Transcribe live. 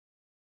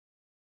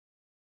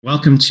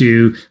Welcome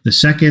to the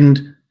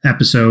second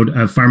episode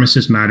of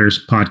Pharmacist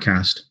Matters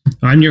podcast.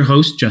 I'm your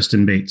host,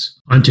 Justin Bates.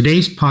 On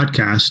today's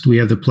podcast, we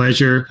have the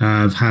pleasure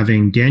of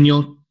having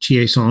Daniel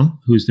Chiasson,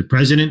 who's the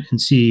president and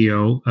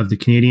CEO of the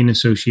Canadian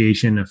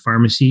Association of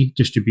Pharmacy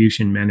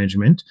Distribution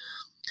Management.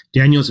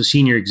 Daniel's a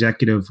senior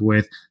executive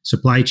with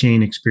supply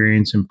chain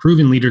experience and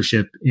proven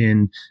leadership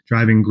in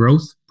driving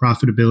growth,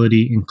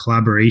 profitability, and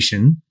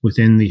collaboration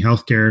within the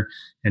healthcare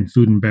and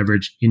food and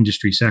beverage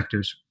industry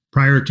sectors.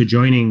 Prior to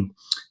joining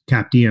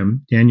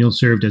Capdium, Daniel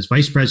served as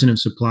Vice President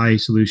of Supply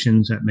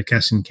Solutions at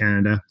McKesson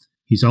Canada.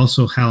 He's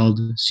also held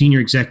senior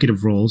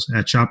executive roles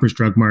at Shoppers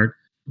Drug Mart,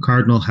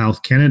 Cardinal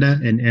Health Canada,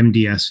 and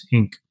MDS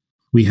Inc.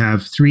 We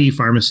have three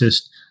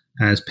pharmacists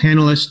as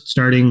panelists,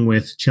 starting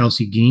with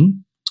Chelsea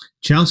Geen.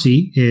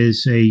 Chelsea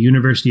is a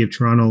University of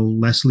Toronto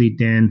Leslie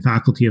Dan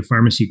Faculty of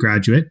Pharmacy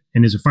graduate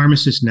and is a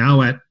pharmacist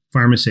now at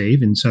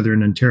PharmaSave in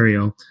Southern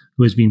Ontario,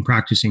 who has been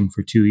practicing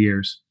for 2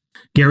 years.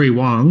 Gary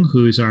Wong,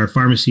 who is our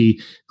pharmacy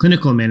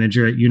clinical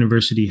manager at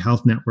University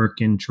Health Network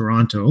in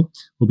Toronto,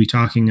 will be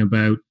talking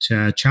about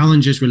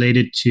challenges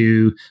related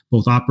to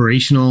both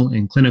operational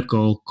and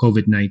clinical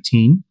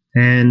COVID-19.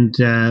 And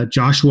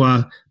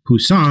Joshua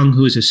Pusong,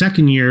 who is a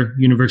second-year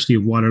University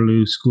of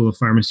Waterloo School of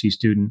Pharmacy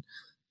student.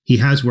 He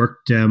has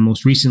worked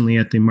most recently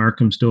at the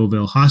Markham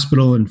Stouffville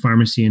Hospital in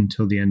pharmacy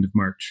until the end of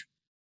March.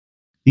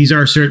 These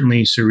are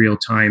certainly surreal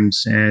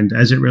times, and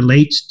as it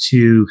relates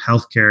to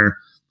healthcare,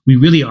 we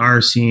really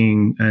are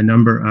seeing a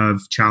number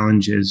of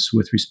challenges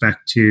with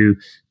respect to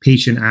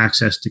patient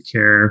access to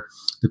care,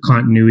 the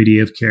continuity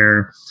of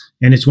care.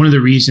 And it's one of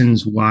the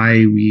reasons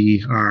why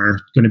we are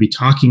going to be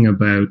talking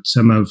about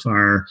some of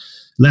our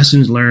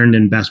lessons learned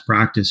and best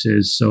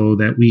practices so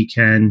that we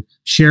can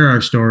share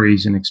our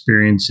stories and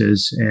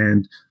experiences.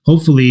 And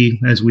hopefully,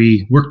 as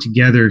we work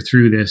together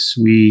through this,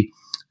 we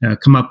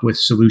come up with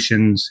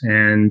solutions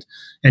and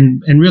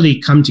really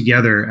come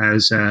together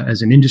as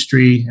an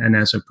industry and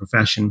as a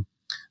profession.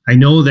 I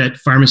know that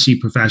pharmacy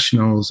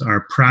professionals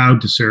are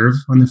proud to serve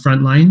on the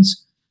front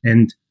lines,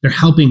 and they're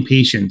helping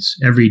patients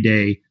every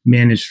day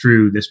manage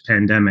through this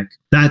pandemic.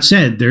 That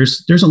said,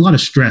 there's a lot of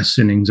stress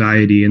and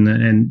anxiety,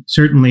 and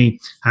certainly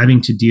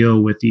having to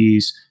deal with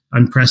these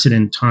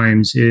unprecedented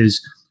times is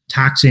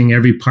taxing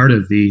every part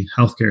of the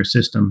healthcare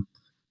system.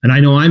 And I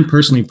know I'm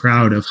personally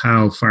proud of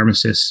how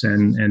pharmacists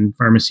and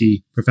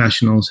pharmacy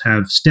professionals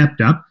have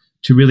stepped up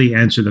to really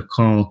answer the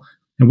call.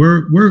 And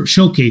we're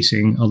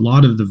showcasing a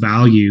lot of the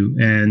value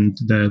and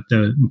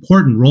the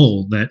important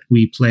role that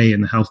we play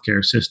in the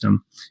healthcare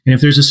system. And if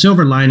there's a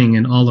silver lining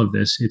in all of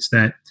this, it's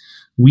that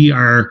we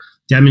are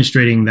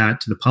demonstrating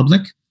that to the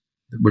public.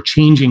 We're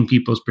changing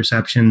people's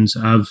perceptions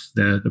of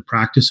the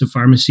practice of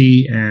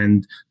pharmacy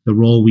and the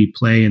role we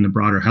play in the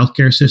broader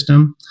healthcare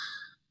system.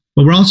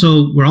 But we're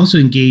also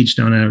engaged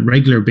on a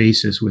regular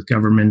basis with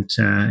government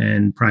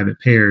and private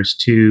payers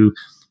to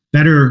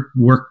better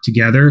work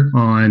together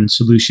on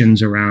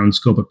solutions around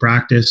scope of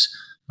practice,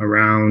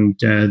 around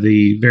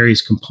the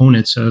various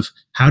components of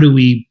how do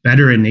we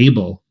better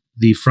enable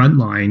the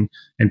frontline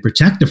and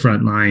protect the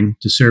frontline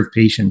to serve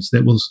patients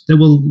that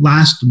will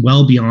last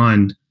well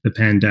beyond the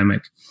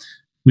pandemic.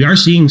 We are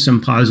seeing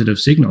some positive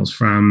signals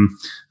from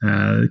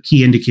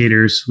key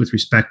indicators with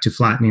respect to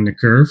flattening the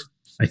curve.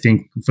 I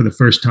think for the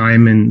first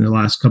time in the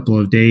last couple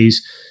of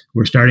days,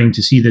 we're starting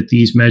to see that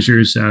these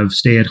measures of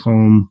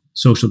stay-at-home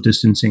social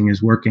distancing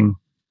is working.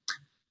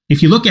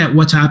 If you look at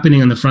what's happening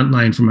on the front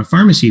line from a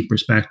pharmacy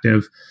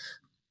perspective,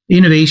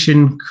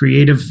 innovation,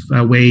 creative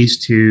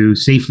ways to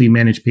safely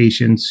manage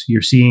patients,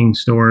 you're seeing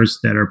stores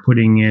that are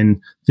putting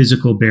in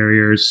physical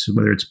barriers,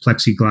 whether it's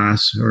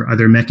plexiglass or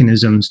other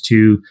mechanisms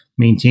to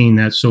maintain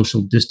that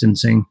social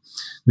distancing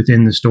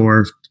within the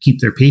store to keep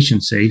their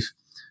patients safe.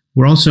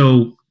 We're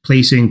also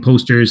placing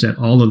posters at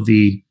all of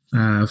the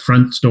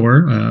front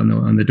store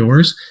on the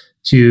doors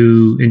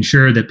to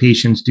ensure that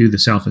patients do the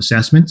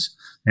self-assessments.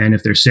 And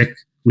if they're sick,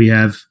 we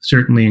have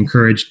certainly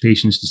encouraged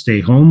patients to stay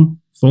home,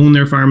 phone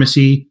their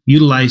pharmacy,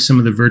 utilize some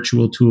of the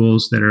virtual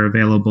tools that are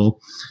available,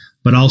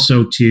 but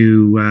also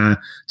to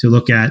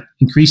look at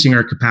increasing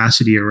our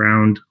capacity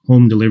around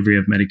home delivery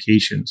of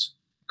medications,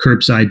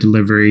 curbside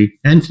delivery,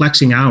 and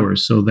flexing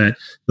hours so that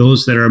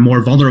those that are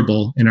more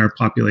vulnerable in our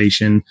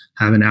population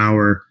have an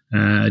hour,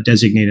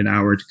 designated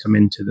hour to come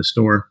into the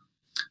store.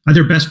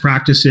 Other best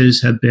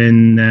practices have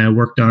been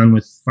worked on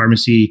with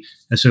pharmacy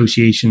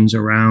associations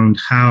around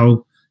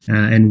how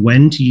and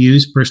when to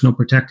use personal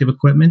protective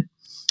equipment.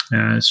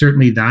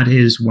 Certainly that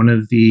is one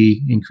of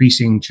the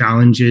increasing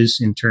challenges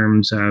in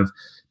terms of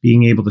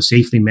being able to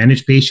safely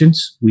manage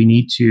patients. We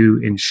need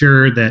to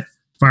ensure that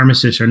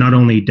pharmacists are not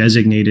only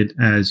designated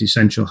as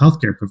essential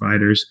healthcare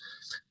providers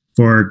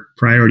for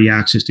priority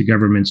access to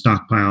government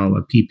stockpile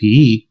of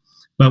PPE,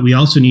 but we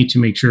also need to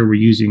make sure we're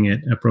using it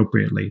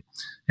appropriately.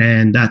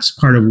 And that's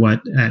part of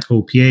what at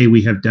OPA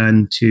we have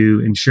done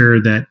to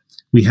ensure that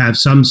we have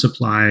some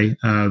supply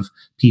of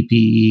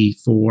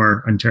PPE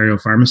for Ontario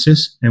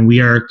pharmacists. And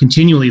we are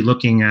continually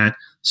looking at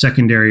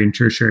secondary and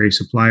tertiary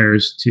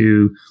suppliers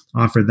to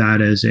offer that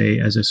as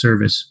a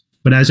service.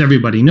 But as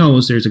everybody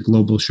knows, there's a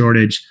global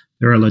shortage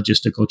there are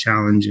logistical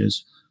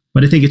challenges.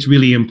 But I think it's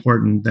really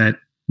important that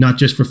not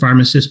just for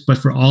pharmacists, but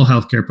for all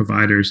healthcare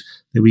providers,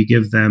 that we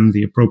give them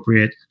the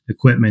appropriate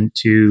equipment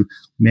to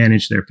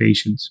manage their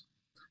patients.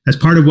 As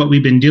part of what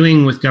we've been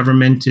doing with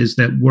government is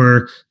that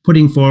we're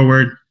putting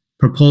forward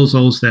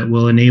proposals that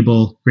will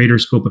enable greater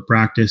scope of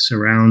practice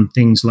around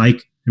things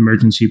like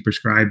emergency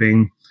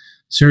prescribing,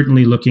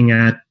 certainly looking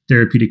at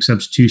therapeutic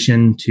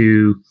substitution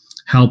to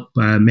help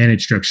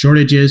manage drug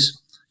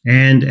shortages,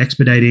 and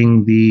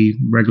expediting the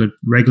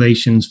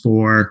regulations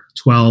for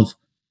 12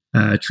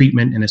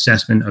 treatment and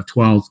assessment of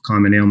 12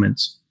 common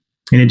ailments.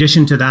 In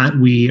addition to that,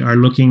 we are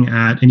looking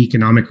at an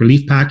economic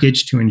relief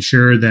package to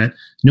ensure that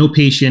no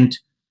patient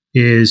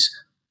is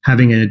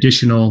having an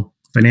additional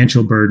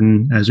financial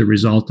burden as a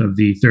result of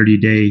the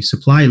 30-day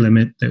supply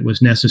limit that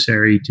was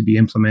necessary to be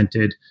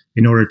implemented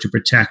in order to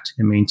protect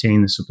and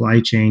maintain the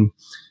supply chain,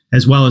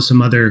 as well as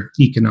some other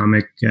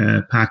economic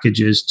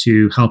packages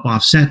to help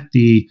offset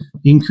the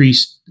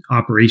increased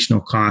operational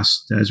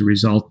costs as a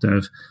result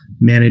of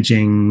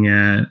managing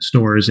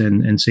stores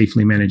and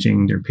safely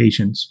managing their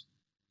patients.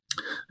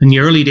 In the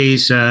early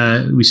days,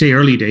 we say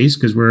early days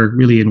because we're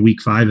really in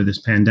week 5 of this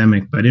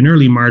pandemic, but in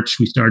early March,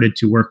 we started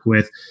to work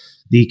with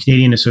the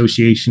Canadian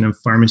Association of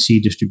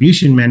Pharmacy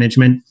Distribution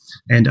Management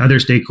and other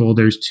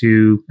stakeholders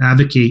to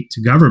advocate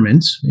to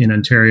governments in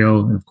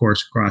Ontario and, of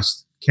course,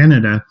 across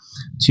Canada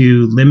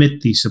to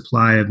limit the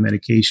supply of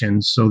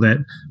medications so that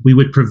we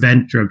would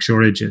prevent drug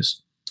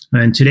shortages.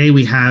 And today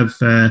we have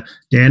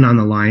Dan on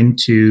the line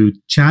to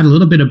chat a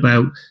little bit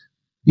about,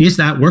 is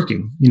that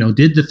working?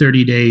 Did the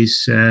 30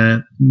 days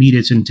meet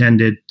its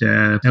intended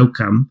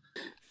outcome?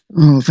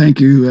 Oh, thank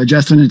you,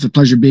 Justin. It's a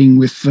pleasure being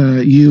with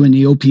you and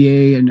the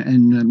OPA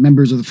and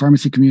members of the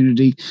pharmacy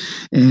community.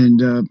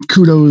 And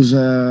kudos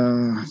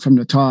from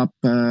the top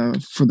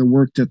for the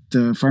work that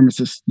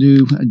pharmacists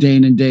do day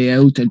in and day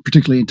out, and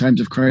particularly in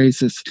times of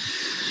crisis.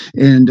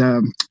 And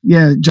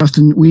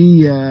Justin,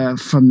 we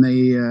from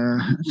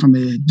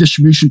a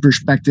distribution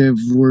perspective,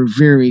 we're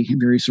very,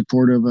 very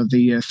supportive of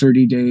the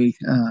 30-day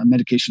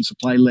medication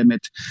supply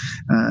limit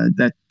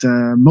that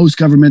most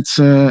governments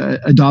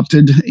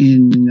adopted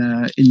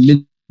in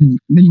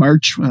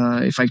mid-March.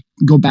 If I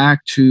go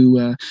back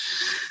to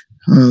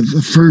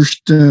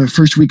the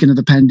first weekend of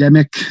the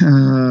pandemic,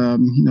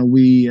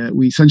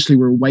 we essentially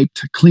were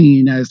wiped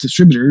clean as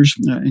distributors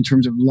in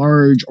terms of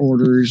large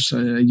orders,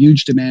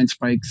 huge demand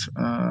spikes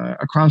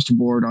across the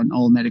board on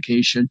all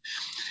medication.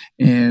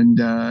 And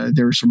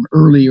there were some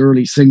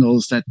early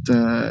signals that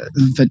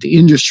the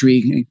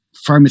industry,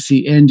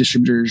 pharmacy and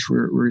distributors,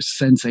 were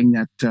sensing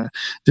that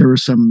there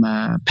was some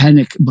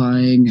panic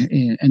buying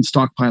and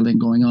stockpiling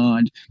going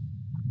on.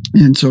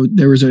 And so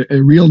there was a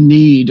real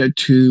need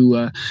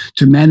to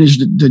manage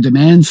the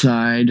demand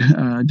side.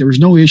 There was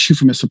no issue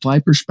from a supply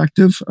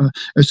perspective,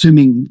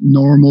 assuming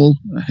normal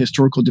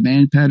historical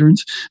demand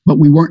patterns, but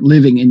we weren't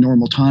living in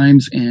normal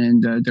times,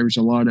 and there was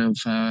a lot of,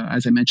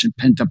 as I mentioned,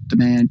 pent-up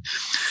demand.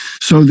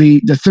 So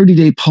the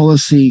 30-day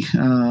policy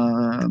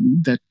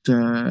that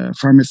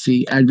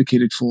pharmacy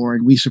advocated for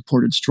and we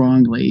supported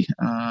strongly,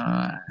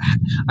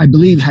 I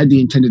believe had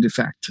the intended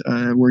effect.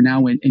 We're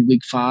now in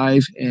week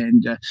 5,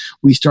 and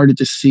we started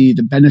to see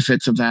the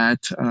benefits of that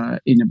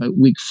in about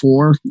week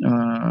 4.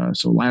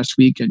 So last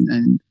week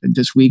and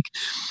this week,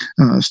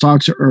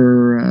 stocks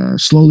are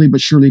slowly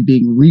but surely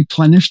being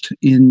replenished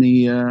in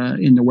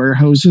the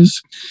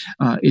warehouses.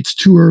 It's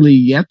too early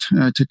yet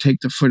to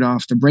take the foot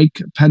off the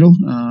brake pedal.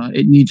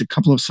 It needs a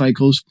couple of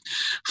cycles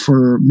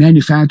for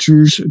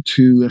manufacturers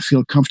to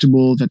feel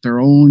comfortable that their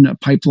own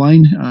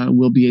pipeline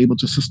will be able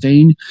to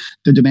sustain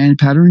the demand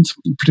patterns,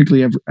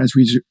 particularly as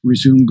we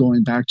resume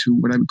going back to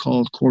what I would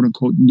call quote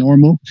unquote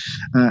normal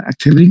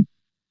activity.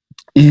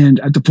 And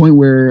at the point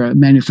where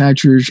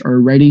manufacturers are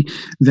ready,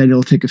 then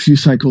it'll take a few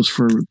cycles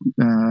for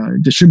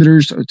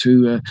distributors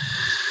to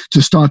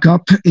stock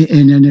up,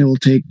 and then it will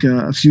take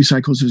a few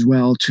cycles as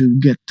well to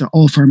get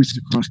all pharmacies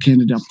across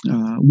Canada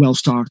well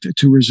stocked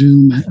to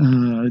resume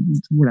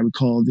what I would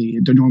call the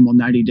normal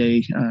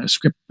 90-day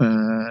script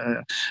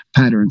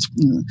patterns.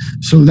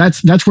 So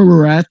that's where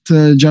we're at,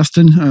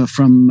 Justin,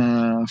 from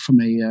a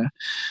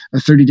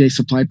 30-day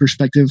supply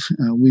perspective.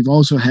 We've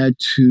also had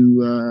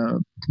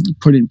to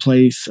put in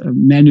place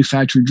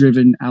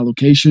manufacturer-driven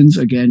allocations.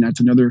 Again, that's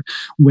another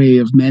way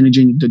of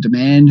managing the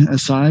demand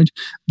side.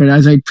 But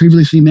as I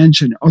previously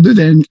mentioned, other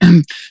than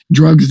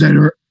drugs that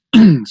are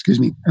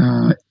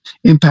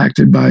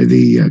impacted by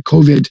the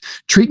COVID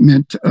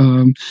treatment,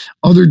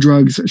 other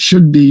drugs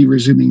should be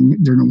resuming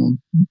their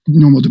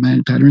normal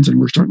demand patterns, and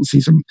we're starting to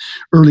see some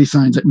early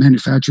signs that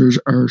manufacturers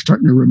are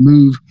starting to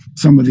remove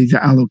some of these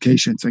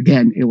allocations.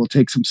 Again, it will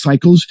take some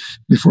cycles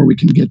before we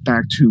can get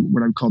back to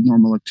what I would call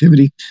normal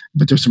activity,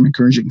 but there's some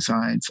encouraging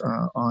signs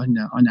on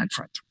that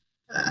front.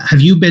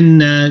 Have you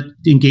been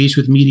engaged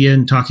with media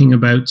and talking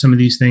about some of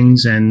these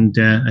things? And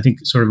I think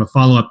sort of a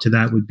follow-up to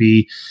that would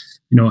be,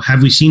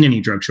 have we seen any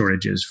drug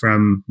shortages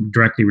from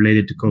directly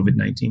related to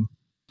COVID-19?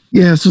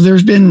 Yeah, so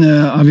there's been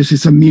obviously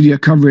some media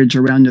coverage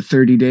around the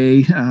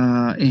 30-day,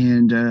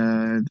 and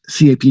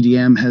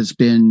CAPDM has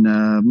been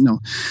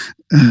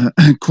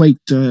quite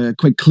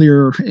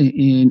clear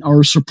in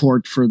our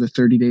support for the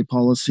 30-day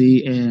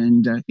policy,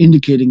 and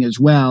indicating as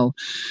well,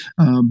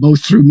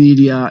 both through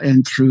media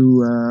and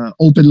through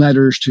open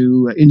letters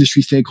to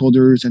industry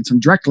stakeholders and some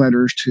direct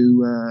letters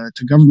to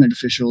government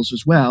officials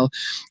as well,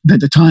 that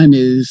the time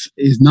is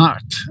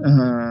not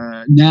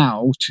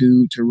now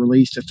to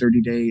release the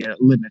 30-day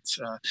limits.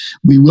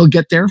 We will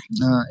get there,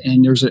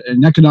 and there's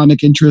an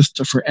economic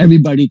interest for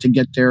everybody to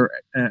get there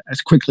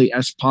as quickly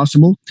as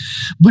possible.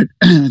 But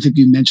I think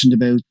you mentioned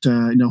about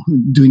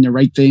doing the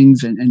right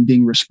things and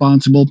being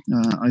responsible.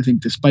 I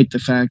think despite the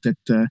fact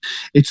that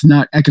it's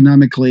not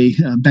economically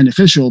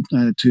beneficial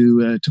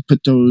to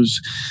put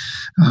those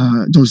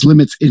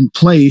limits in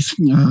place,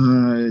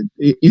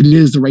 it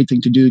is the right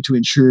thing to do to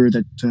ensure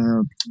that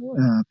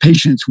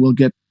patients will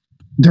get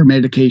their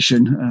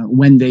medication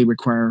when they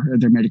require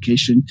their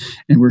medication,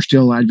 and we're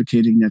still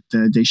advocating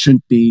that they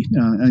shouldn't be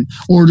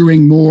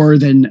ordering more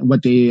than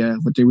what they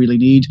really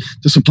need.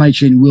 The supply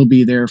chain will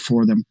be there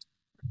for them.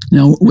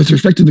 Now, with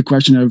respect to the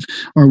question of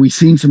are we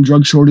seeing some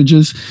drug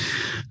shortages?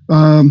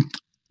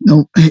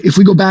 No, if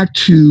we go back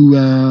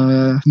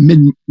to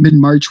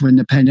mid-March when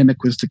the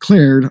pandemic was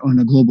declared on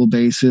a global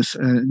basis,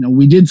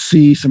 we did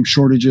see some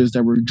shortages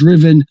that were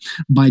driven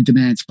by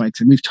demand spikes,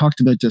 and we've talked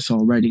about this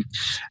already.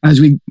 As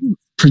we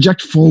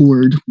project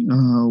forward,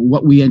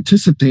 what we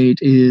anticipate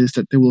is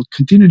that there will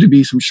continue to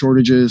be some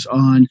shortages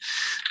on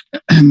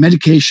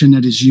medication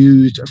that is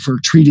used for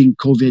treating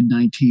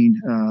COVID-19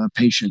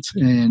 patients,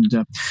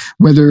 and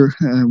whether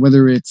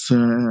it's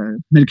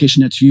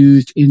medication that's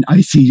used in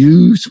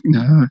ICUs,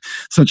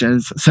 such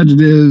as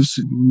sedatives,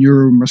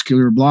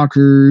 neuromuscular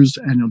blockers,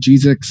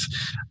 analgesics.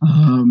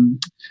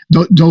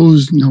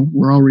 Those,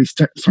 we're already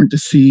starting to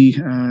see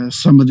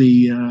some of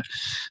the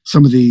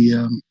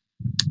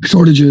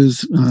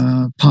shortages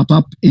pop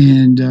up,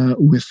 and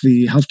with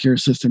the healthcare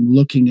system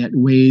looking at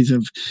ways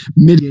of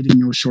mitigating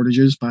those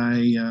shortages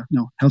by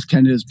Health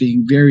Canada is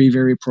being very,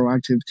 very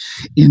proactive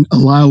in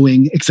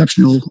allowing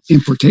exceptional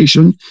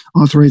importation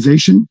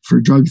authorization for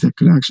drugs that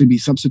could actually be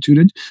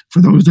substituted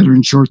for those that are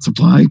in short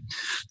supply.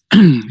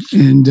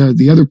 And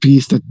the other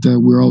piece that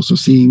we're also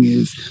seeing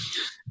is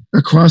a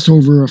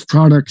crossover of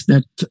products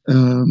that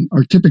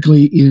are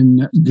typically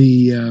in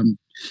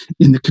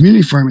the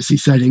community pharmacy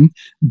setting,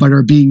 but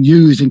are being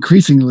used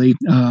increasingly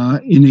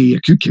in the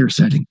acute care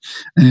setting,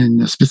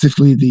 and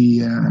specifically the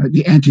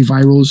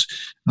antivirals,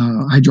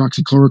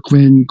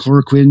 hydroxychloroquine,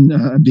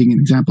 chloroquine being an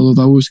example of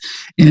those,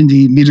 and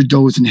the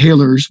metered-dose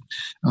inhalers,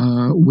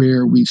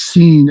 where we've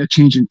seen a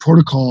change in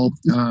protocol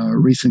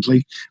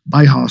recently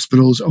by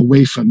hospitals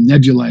away from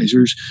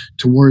nebulizers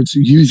towards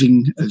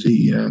using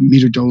the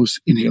metered-dose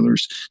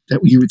inhalers that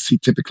you would see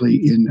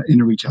typically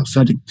in a retail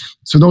setting.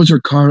 So those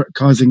are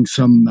causing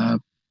some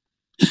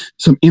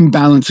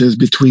imbalances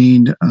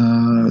between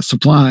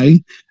supply,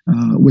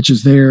 which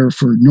is there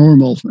for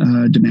normal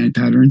demand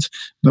patterns,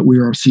 but we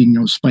are seeing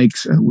those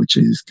spikes, which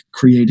is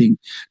creating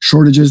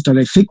shortages that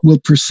I think will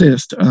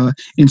persist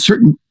in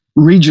certain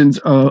regions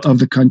of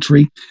the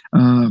country,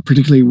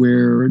 particularly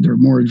where they're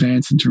more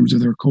advanced in terms of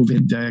their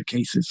COVID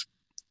cases.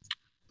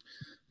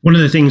 One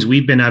of the things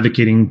we've been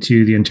advocating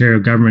to the Ontario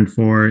government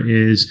for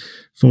is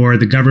for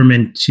the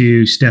government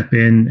to step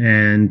in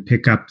and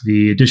pick up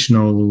the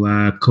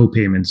additional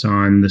co-payments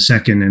on the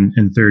second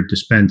and third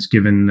dispense,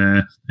 given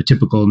a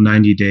typical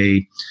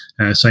 90-day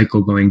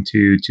cycle going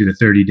to the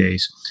 30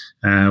 days.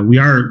 We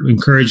are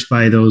encouraged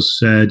by those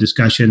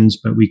discussions,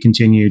 but we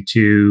continue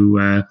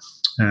to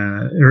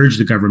urge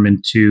the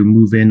government to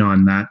move in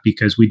on that,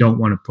 because we don't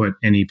want to put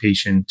any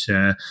patient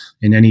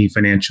in any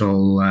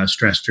financial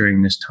stress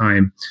during this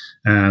time.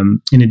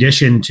 In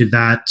addition to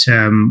that,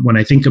 when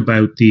I think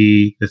about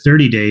the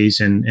 30 days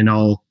and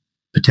all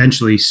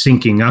potentially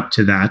syncing up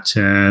to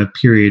that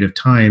period of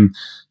time,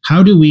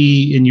 how do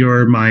we, in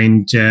your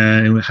mind,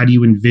 how do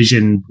you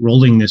envision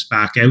rolling this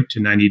back out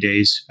to 90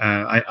 days?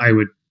 I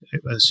would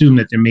assume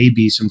that there may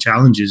be some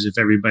challenges if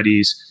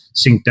everybody's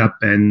synced up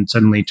and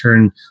suddenly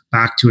turn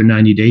back to a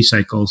 90-day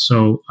cycle.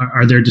 So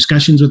are there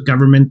discussions with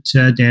government,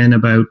 Dan,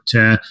 about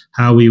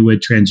how we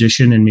would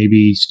transition and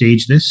maybe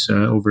stage this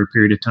over a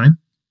period of time?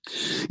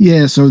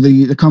 Yeah, so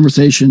the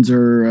conversations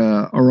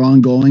are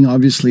ongoing.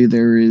 Obviously,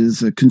 there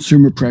is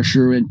consumer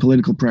pressure and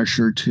political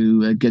pressure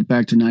to get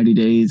back to 90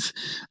 days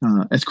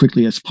as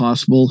quickly as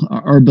possible.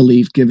 Our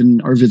belief, given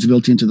our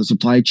visibility into the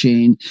supply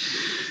chain,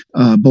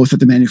 both at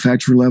the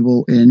manufacturer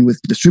level and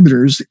with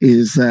distributors,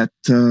 is that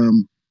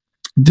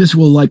this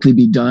will likely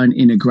be done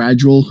in a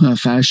gradual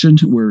fashion,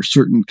 where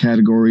certain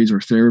categories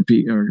or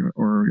therapy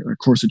or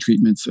course of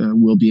treatments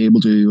will be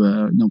able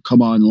to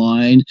come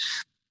online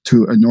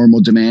to a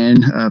normal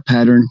demand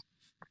pattern,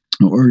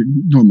 or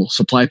normal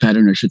supply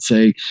pattern, I should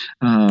say,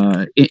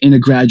 in a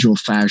gradual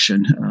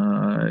fashion.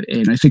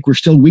 And I think we're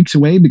still weeks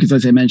away, because,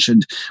 as I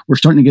mentioned, we're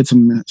starting to get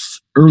some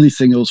early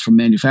signals from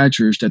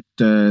manufacturers that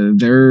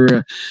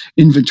their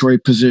inventory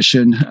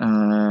position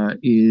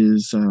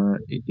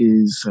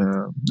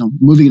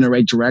moving in the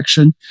right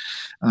direction.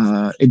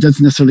 It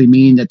doesn't necessarily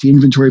mean that the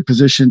inventory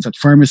positions at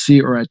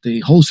pharmacy or at the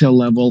wholesale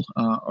level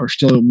are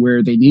still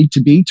where they need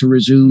to be to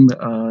resume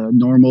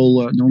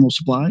normal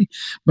supply,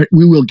 but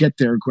we will get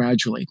there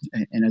gradually.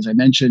 And as I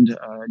mentioned,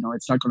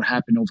 it's not going to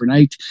happen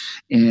overnight,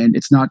 and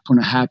it's not going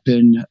to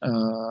happen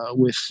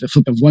with the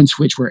flip of one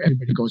switch where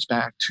everybody goes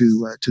back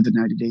to the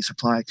 90-day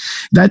supply.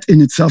 That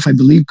in itself, I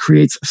believe,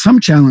 creates some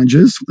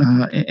challenges,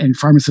 and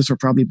pharmacists are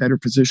probably better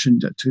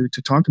positioned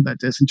to talk about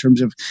this in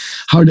terms of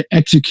how to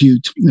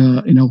execute,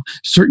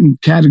 certain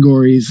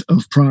categories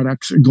of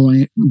products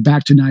going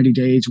back to 90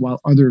 days while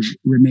others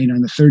remain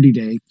on the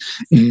 30-day.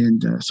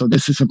 And so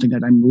this is something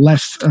that I'm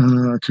less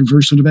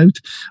conversant about,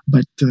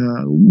 but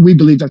we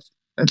believe that,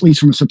 at least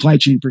from a supply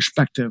chain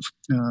perspective,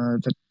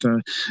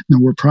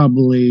 we're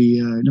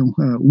probably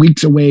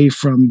weeks away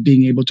from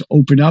being able to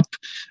open up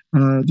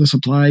the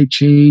supply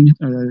chain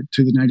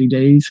to the 90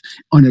 days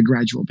on a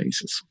gradual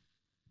basis.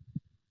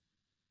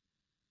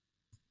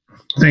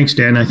 Thanks,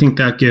 Dan. I think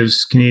that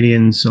gives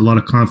Canadians a lot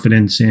of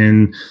confidence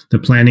in the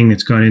planning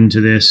that's gone into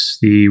this,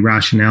 the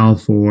rationale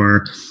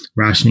for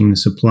rationing the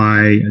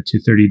supply to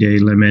 30-day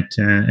limit,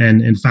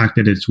 and in fact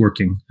that it's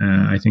working.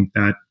 I think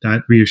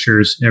that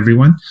reassures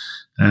everyone.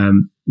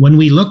 When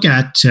we look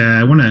at,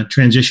 I want to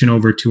transition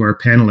over to our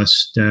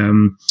panelists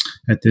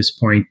at this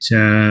point,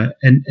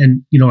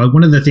 and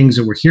one of the things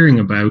that we're hearing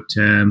about,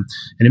 and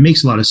it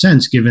makes a lot of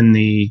sense given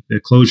the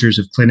closures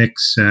of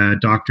clinics,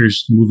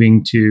 doctors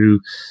moving to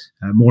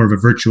more of a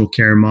virtual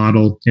care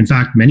model. In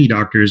fact, many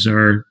doctors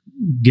are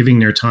giving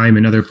their time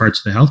in other parts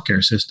of the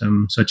healthcare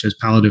system, such as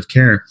palliative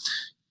care.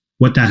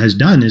 What that has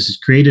done is it's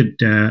created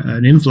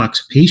an influx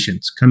of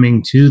patients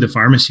coming to the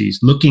pharmacies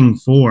looking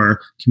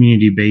for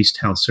community-based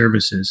health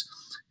services.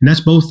 And that's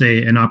both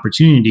an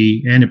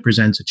opportunity and it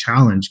presents a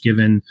challenge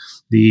given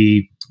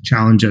the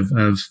challenge of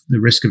the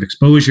risk of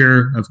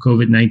exposure of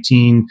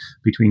COVID-19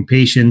 between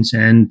patients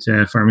and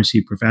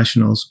pharmacy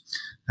professionals.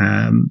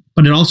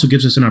 But it also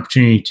gives us an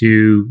opportunity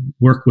to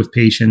work with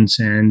patients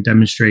and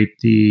demonstrate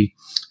the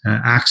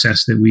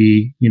access that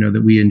we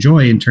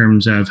enjoy in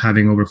terms of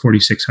having over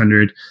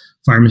 4,600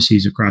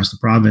 pharmacies across the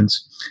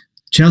province.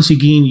 Chelsea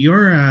Geen,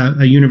 you're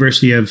a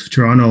University of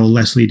Toronto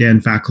Leslie Den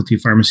Faculty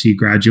of Pharmacy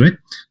graduate.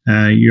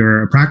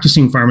 You're a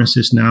practicing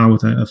pharmacist now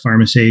with a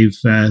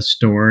PharmaSave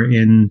store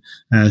in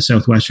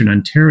southwestern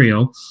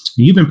Ontario.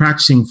 You've been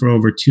practicing for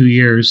over 2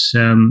 years.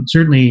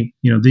 Certainly,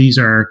 these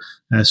are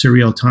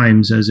surreal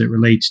times as it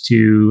relates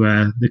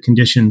to the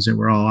conditions that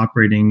we're all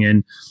operating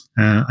in.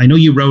 I know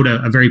you wrote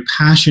a very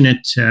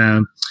passionate,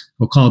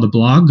 we'll call it a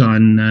blog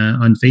on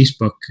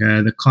Facebook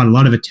that caught a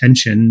lot of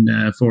attention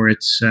for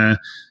its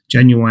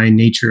genuine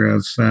nature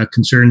of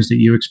concerns that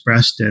you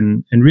expressed.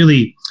 And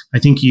really, I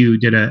think you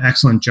did an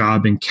excellent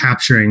job in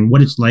capturing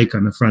what it's like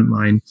on the front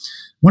line.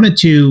 Wanted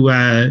to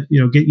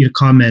get you to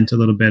comment a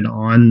little bit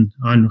on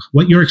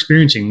what you're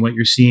experiencing, what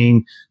you're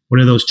seeing, what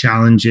are those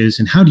challenges,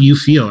 and how do you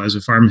feel as a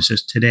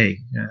pharmacist today?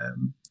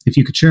 If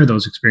you could share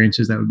those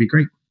experiences, that would be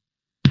great.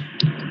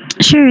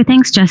 Sure.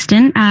 Thanks,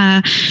 Justin.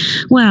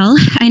 Well,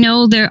 I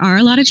know there are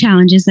a lot of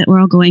challenges that we're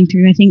all going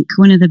through. I think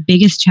one of the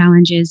biggest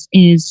challenges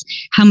is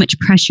how much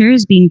pressure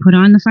is being put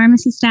on the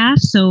pharmacy staff.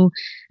 So,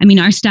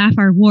 our staff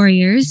are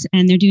warriors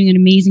and they're doing an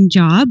amazing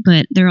job,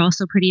 but they're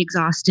also pretty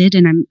exhausted.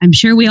 And I'm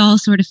sure we all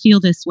sort of feel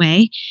this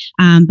way.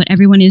 But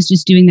everyone is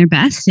just doing their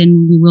best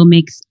and we will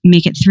make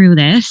it through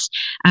this.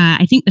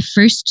 I think the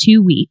first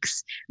 2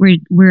 weeks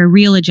were a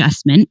real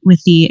adjustment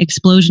with the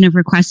explosion of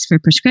requests for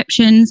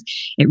prescriptions.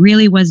 It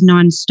really was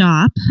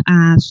nonstop.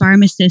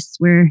 Pharmacists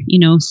were,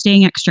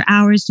 staying extra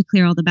hours to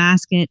clear all the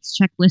baskets,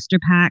 check blister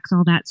packs,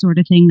 all that sort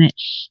of thing that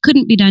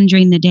couldn't be done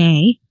during the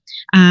day.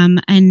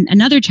 And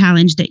another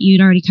challenge that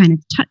you'd already kind of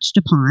touched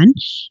upon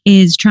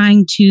is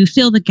trying to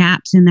fill the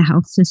gaps in the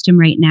health system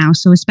right now.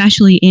 So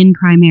especially in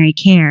primary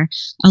care,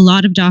 a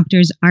lot of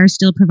doctors are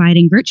still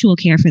providing virtual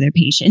care for their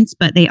patients,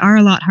 but they are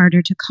a lot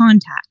harder to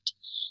contact.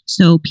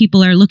 So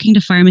people are looking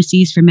to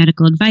pharmacies for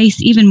medical advice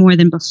even more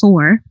than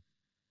before.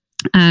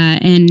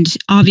 And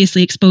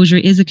obviously exposure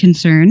is a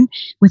concern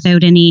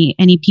without any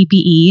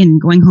PPE and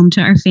going home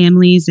to our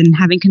families and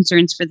having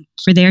concerns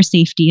for their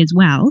safety as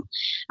well.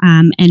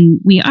 And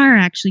we are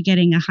actually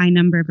getting a high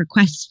number of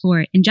requests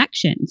for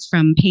injections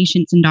from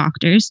patients and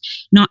doctors,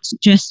 not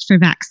just for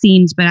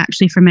vaccines, but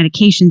actually for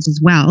medications as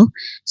well.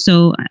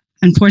 So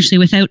unfortunately,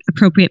 without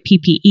appropriate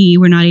PPE,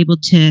 we're not able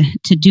to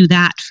do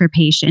that for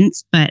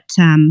patients. But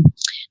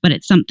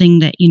it's something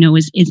that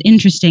is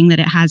interesting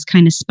that it has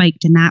kind of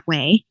spiked in that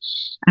way.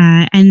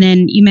 And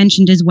then you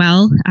mentioned as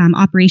well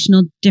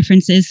operational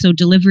differences. So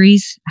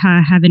deliveries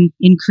have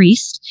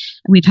increased.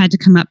 We've had to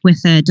come up with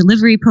a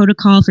delivery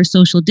protocol for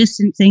social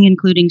distancing,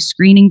 including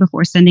screening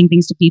before sending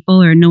things to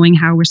people or knowing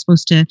how we're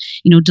supposed to,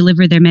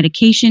 deliver their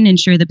medication,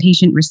 ensure the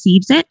patient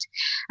receives it,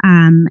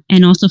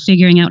 and also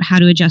figuring out how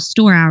to adjust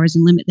store hours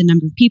and limit the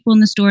number of people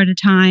in the store at a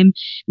time,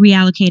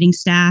 reallocating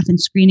staff and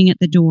screening at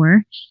the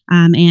door.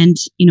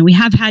 We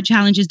have had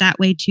challenges that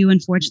way too.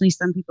 Unfortunately,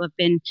 some people have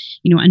been,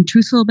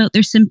 untruthful about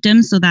their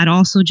symptoms. So that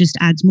also just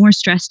adds more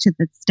stress to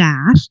the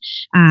staff.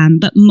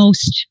 But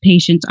most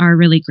patients are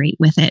really great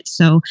with it.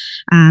 So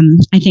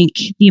I think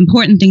the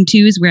important thing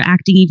too is we're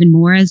acting even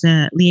more as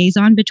a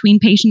liaison between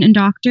patient and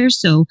doctors.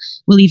 So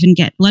we'll even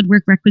get blood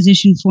work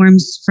requisition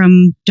forms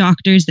from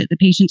doctors that the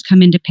patients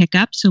come in to pick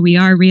up. So we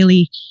are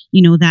really,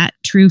 that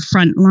true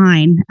front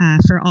line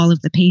for all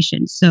of the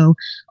patients. So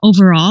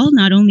overall,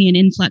 not only an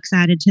influx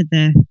added to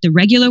the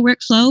regular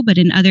workflow, but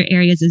in other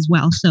areas as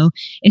well. So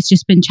it's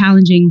just been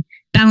challenging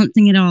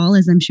balancing it all,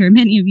 as I'm sure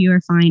many of you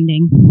are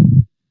finding.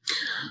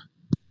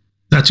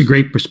 That's a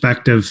great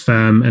perspective,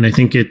 and I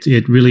think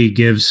it really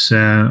gives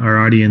our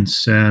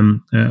audience a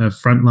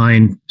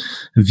frontline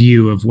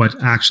view of what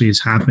actually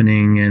is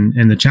happening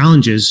and the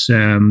challenges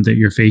that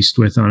you're faced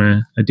with on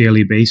a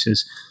daily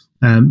basis.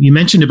 You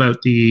mentioned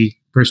about the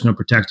personal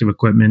protective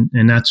equipment,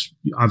 and that's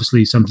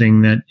obviously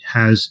something that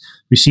has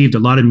received a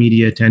lot of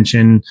media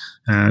attention.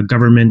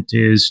 Government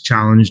is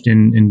challenged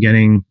in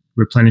getting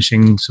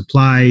replenishing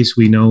supplies.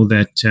 We know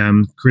that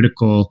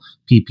critical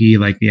PPE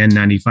like the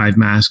N95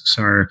 masks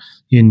are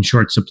in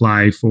short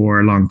supply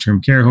for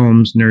long-term care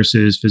homes,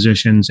 nurses,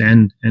 physicians,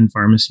 and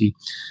pharmacy.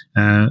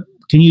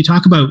 Can you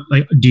talk about,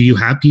 do you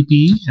have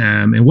PPE?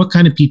 And what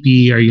kind of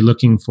PPE are you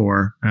looking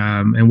for?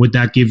 And would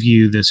that give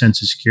you the sense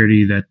of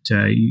security that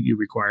you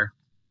require?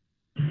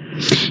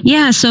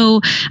 Yeah,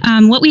 so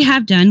what we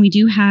have done, we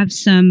do have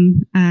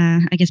some,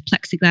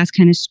 plexiglass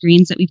kind of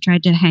screens that we've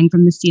tried to hang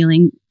from the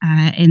ceiling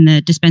in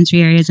the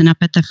dispensary areas and up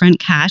at the front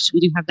cache. We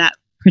do have that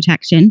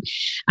protection.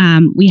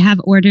 We have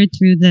ordered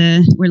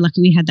we're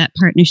lucky we had that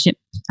partnership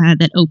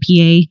that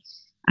OPA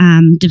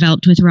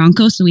developed with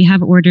Ronco. So we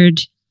have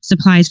ordered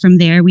supplies from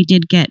there. We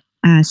did get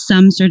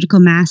some surgical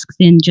masks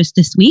in just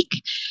this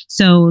week.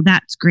 So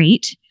that's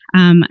great.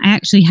 I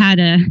actually had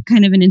a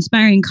kind of an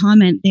inspiring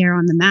comment there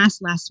on the mask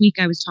last week.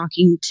 I was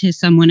talking to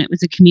someone, it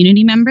was a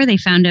community member. They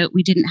found out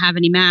we didn't have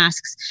any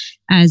masks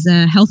as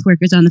health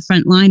workers on the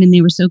front line, and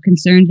they were so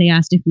concerned. They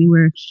asked if we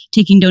were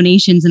taking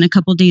donations, and a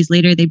couple of days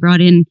later, they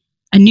brought in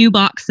a new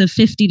box of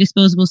 50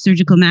 disposable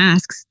surgical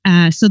masks.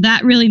 So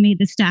that really made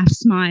the staff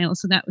smile.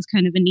 So that was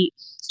kind of a neat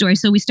story.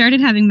 So we started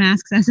having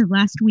masks as of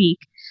last week.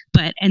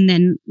 And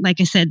then,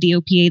 like I said, the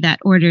OPA that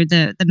ordered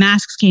the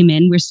masks came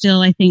in. We're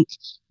still, I think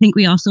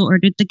we also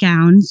ordered the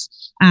gowns.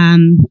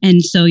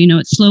 And so,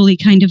 it's slowly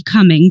kind of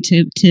coming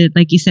to,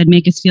 like you said,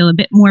 make us feel a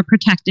bit more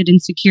protected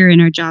and secure in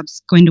our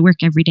jobs going to work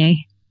every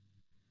day.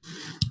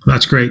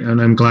 That's great,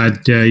 and I'm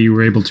glad you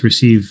were able to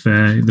receive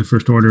the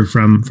first order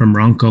from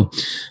Ronco.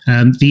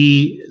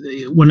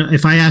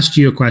 If I asked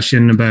you a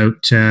question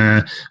about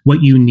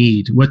what you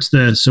need, what's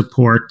the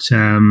support,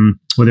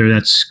 whether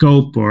that's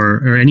scope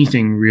or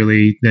anything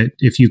really, that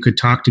if you could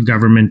talk to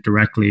government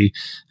directly,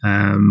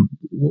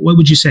 what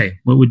would you say?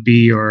 What would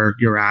be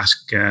your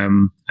ask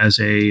as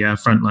a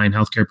frontline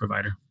healthcare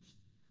provider?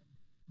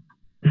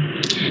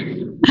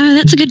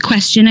 That's a good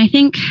question. I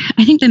think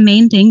the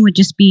main thing would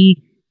just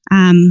be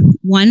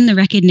one, the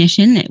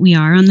recognition that we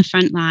are on the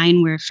front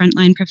line. We're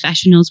frontline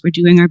professionals. We're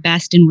doing our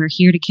best, and we're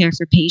here to care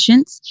for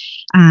patients.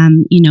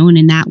 And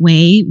in that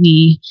way,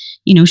 we,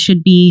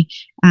 should be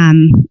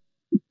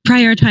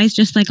prioritized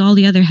just like all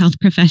the other health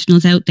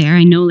professionals out there.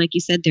 I know, like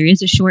you said, there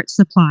is a short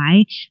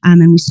supply,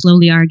 and we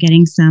slowly are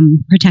getting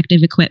some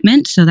protective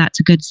equipment, so that's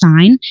a good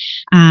sign.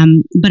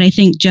 But I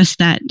think just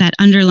that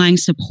underlying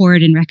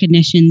support and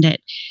recognition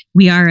that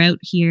we are out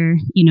here,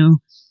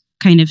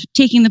 kind of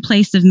taking the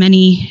place of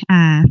many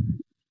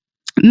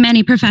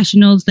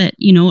professionals that,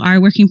 are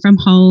working from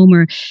home,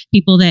 or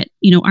people that,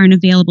 aren't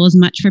available as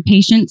much for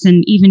patients,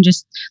 and even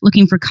just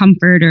looking for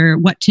comfort or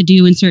what to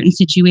do in certain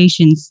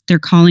situations, they're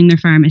calling their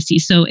pharmacy.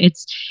 So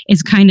it's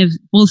kind of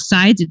both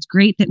sides. It's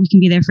great that we can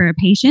be there for our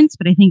patients,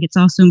 but I think it's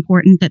also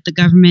important that the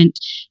government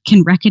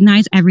can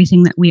recognize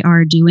everything that we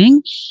are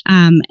doing.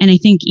 And I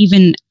think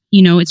even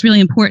it's really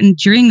important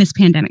during this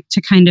pandemic to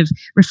kind of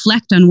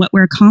reflect on what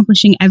we're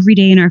accomplishing every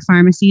day in our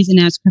pharmacies and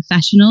as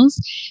professionals,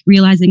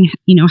 realizing,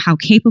 how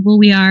capable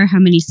we are, how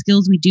many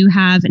skills we do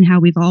have, and how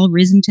we've all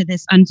risen to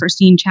this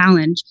unforeseen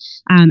challenge.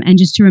 And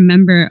just to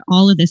remember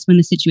all of this when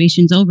the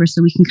situation's over,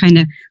 so we can kind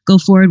of go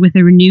forward with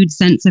a renewed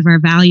sense of our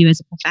value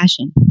as a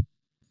profession.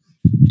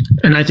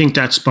 And I think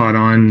that's spot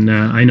on.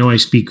 I know I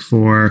speak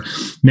for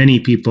many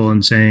people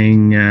in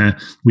saying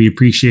we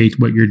appreciate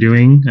what you're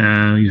doing.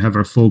 You have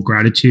our full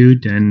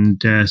gratitude.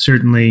 And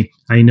certainly,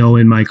 I know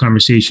in my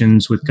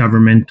conversations with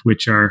government,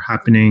 which are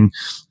happening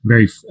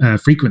very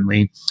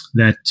frequently,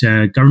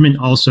 that government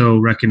also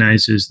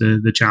recognizes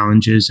the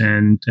challenges.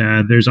 And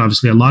there's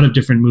obviously a lot of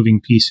different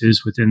moving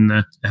pieces within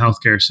the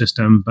healthcare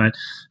system. But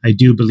I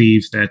do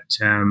believe that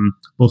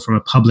both from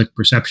a public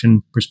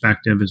perception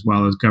perspective as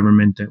well as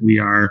government, that we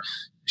are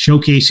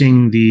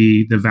showcasing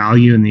the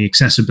value and the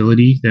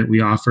accessibility that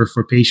we offer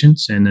for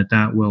patients, and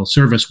that will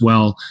serve us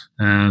well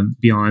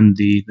beyond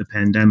the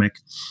pandemic.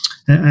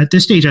 At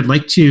this stage, I'd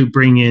like to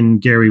bring in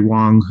Gary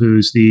Wong,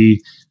 who's the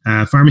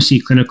Pharmacy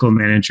Clinical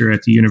Manager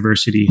at the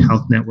University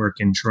Health Network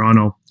in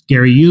Toronto.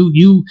 Gary,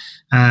 you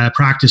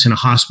practice in a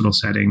hospital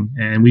setting,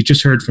 and we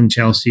just heard from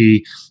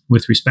Chelsea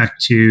with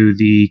respect to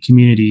the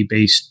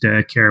community-based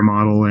care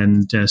model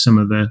and some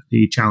of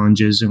the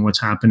challenges and what's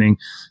happening.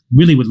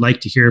 Really would like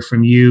to hear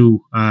from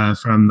you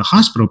from the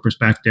hospital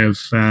perspective.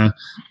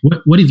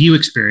 What have you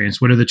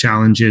experienced? What are the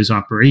challenges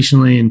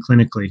operationally and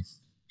clinically?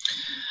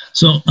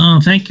 So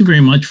thank you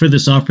very much for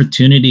this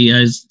opportunity.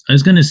 I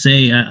was going to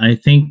say, I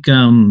think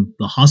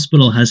the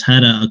hospital has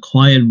had a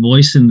quiet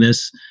voice in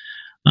this.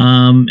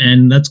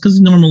 And that's because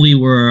normally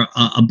we're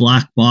a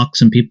black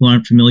box and people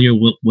aren't familiar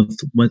with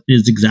what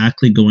is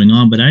exactly going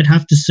on. But I'd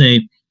have to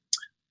say,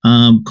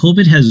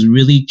 COVID has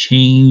really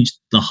changed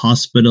the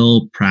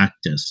hospital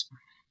practice.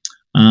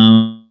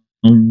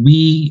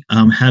 We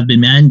have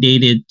been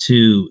mandated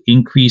to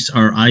increase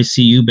our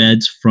ICU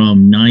beds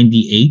from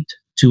 98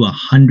 to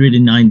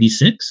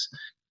 196,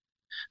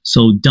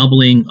 so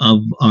doubling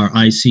of our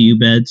ICU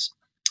beds.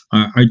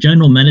 Our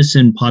general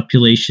medicine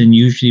population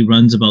usually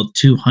runs about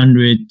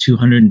 200,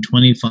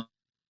 225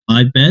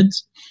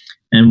 beds,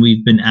 and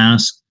we've been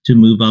asked to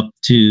move up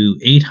to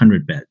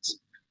 800 beds.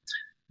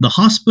 The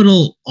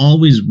hospital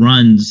always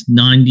runs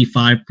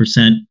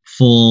 95%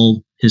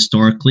 full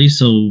historically,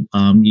 so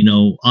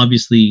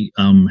obviously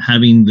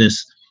having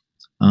this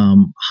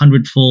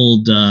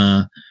 100-fold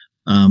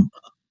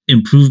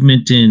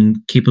improvement in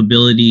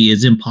capability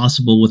is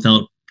impossible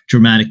without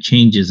dramatic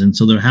changes, and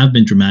so there have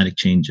been dramatic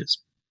changes.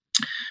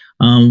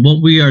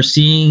 What we are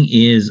seeing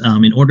is,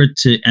 in order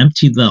to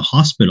empty the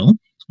hospital,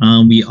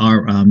 we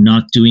are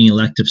not doing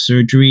elective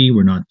surgery,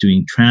 we're not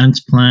doing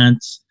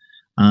transplants,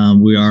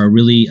 we are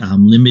really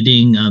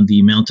limiting the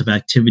amount of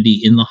activity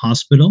in the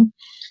hospital,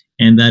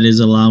 and that is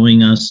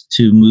allowing us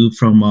to move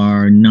from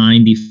our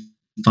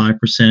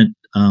 95%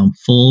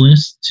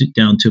 fullness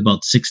down to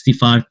about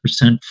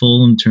 65%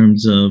 full in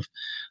terms of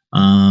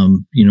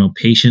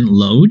patient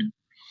load.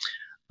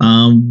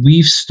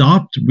 We've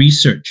stopped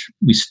research,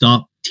 we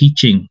stopped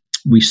teaching,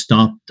 we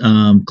stopped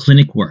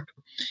clinic work,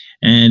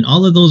 and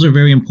all of those are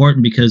very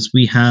important because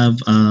we have,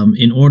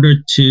 in order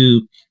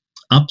to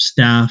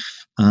upstaff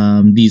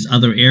these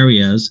other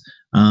areas,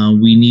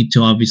 we need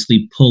to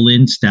obviously pull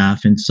in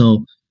staff, and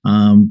so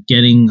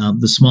getting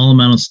the small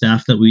amount of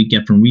staff that we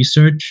get from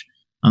research,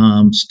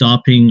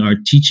 stopping our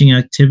teaching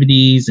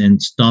activities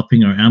and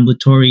stopping our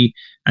ambulatory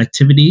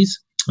activities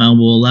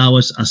will allow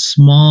us a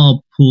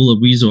small pool of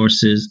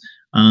resources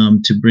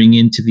to bring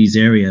into these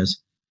areas.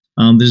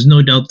 There's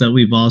no doubt that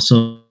we've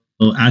also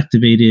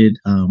activated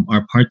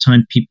our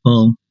part-time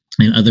people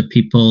and other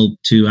people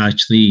to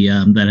actually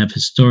that have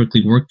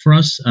historically worked for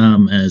us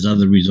as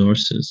other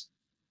resources.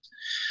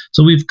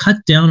 So we've cut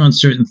down on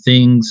certain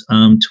things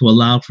to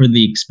allow for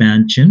the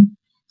expansion.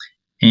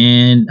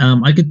 And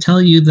I could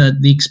tell you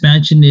that the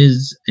expansion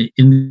is,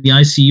 in the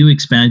ICU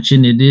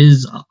expansion, it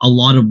is a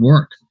lot of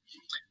work.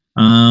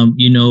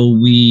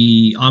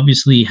 We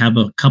obviously have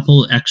a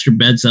couple extra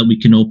beds that we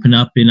can open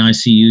up in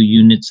ICU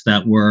units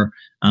that were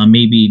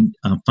maybe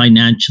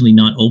financially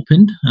not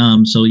opened.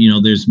 So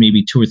there's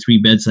maybe 2 or 3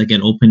 beds that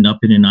get opened up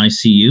in an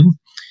ICU.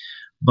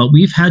 But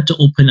we've had to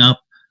open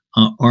up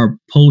our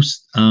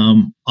post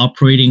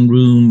operating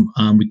room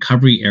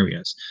recovery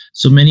areas.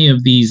 So many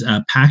of these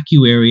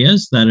PACU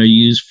areas that are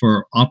used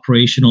for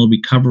operational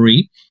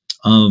recovery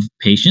of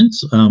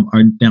patients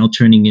are now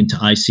turning into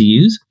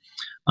ICUs.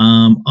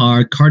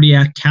 Our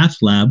cardiac cath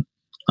lab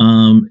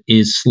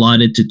is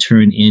slotted to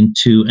turn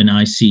into an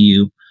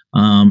ICU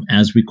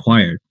as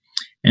required.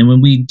 And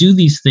when we do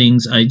these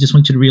things, I just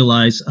want you to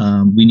realize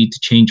we need to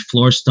change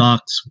floor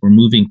stocks. We're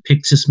moving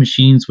Pyxis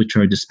machines, which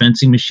are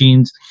dispensing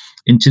machines,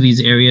 into these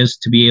areas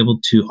to be able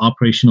to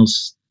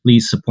operationally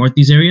support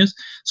these areas.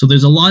 So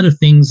there's a lot of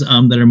things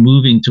that are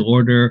moving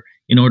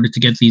in order to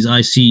get these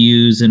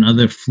ICUs and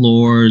other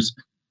floors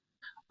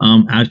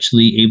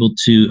actually able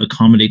to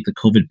accommodate the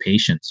COVID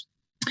patients.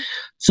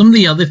 Some of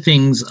the other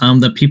things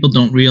that people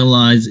don't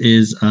realize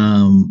is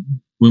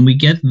when we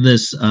get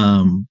this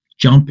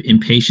jump in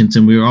patients,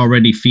 and we're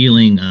already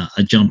feeling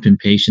a jump in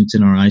patients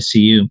in our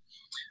ICU,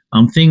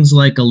 things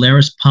like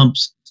Alaris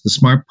pumps, the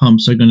smart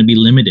pumps, are going to be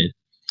limited.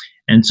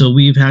 And so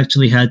we've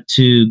actually had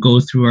to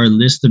go through our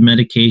list of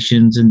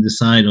medications and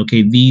decide,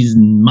 okay, these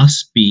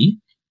must be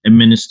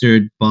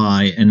administered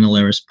by an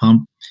Alaris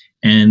pump,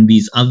 and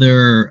these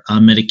other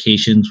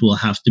medications will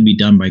have to be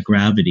done by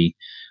gravity.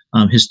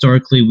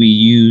 Historically, we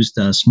used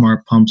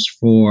smart pumps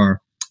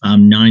for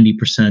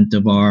 90%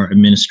 of our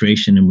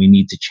administration, and we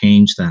need to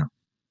change that.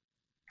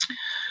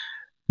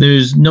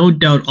 There's no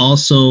doubt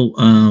also,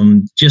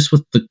 just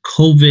with the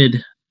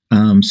COVID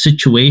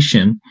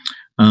situation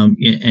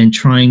and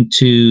trying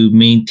to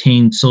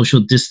maintain social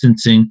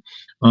distancing,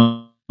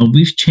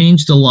 we've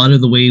changed a lot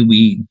of the way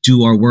we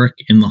do our work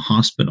in the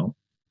hospital.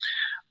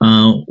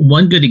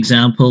 One good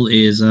example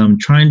is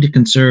trying to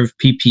conserve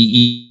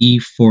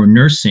PPE for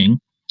nursing.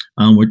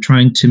 We're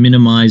trying to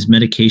minimize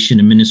medication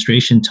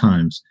administration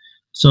times.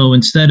 So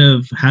instead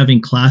of having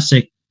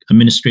classic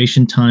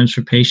administration times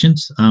for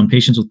patients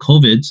with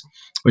COVIDs,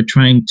 we're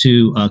trying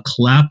to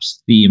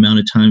collapse the amount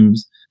of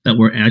times that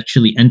we're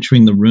actually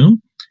entering the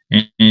room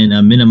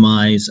and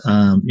minimize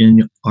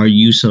in our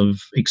use of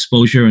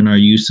exposure and our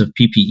use of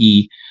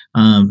PPE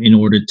in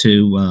order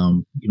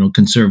to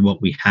conserve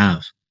what we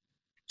have.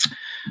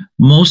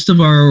 Most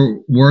of our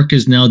work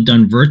is now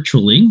done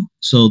virtually.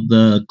 So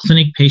the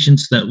clinic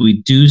patients that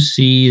we do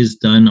see is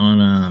done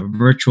on a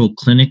virtual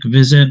clinic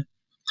visit.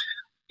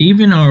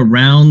 Even our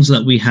rounds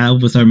that we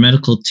have with our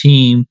medical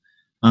team,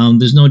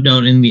 there's no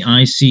doubt in the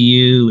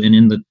ICU and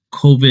in the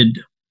COVID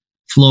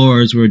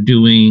floors, we're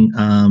doing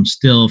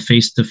still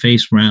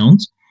face-to-face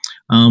rounds.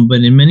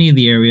 But in many of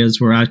the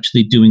areas, we're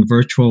actually doing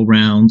virtual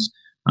rounds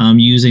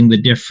using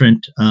the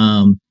different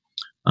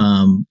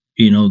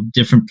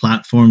different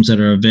platforms that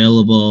are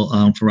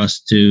available for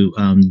us to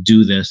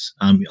do this.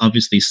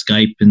 Obviously,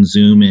 Skype and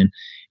Zoom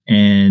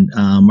and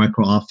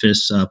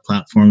MicroOffice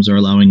platforms are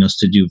allowing us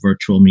to do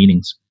virtual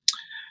meetings.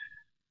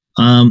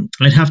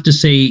 I'd have to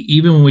say,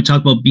 even when we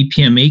talk about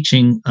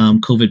BPMHing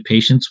COVID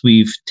patients,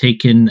 we've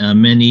taken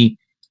many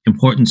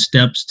important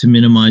steps to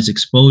minimize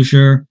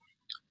exposure.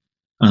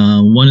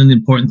 One of the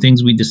important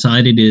things we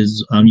decided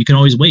is you can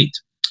always wait.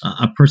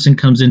 A person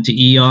comes into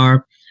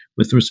ER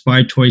with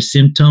respiratory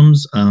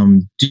symptoms,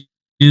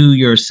 do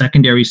your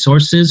secondary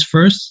sources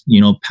first,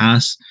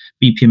 pass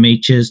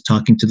BPMHs,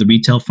 talking to the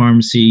retail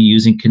pharmacy,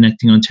 using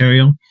Connecting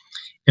Ontario,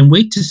 and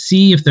wait to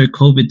see if their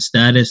COVID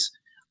status,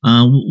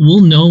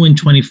 we'll know in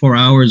 24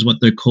 hours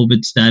what their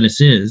COVID status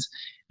is.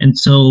 And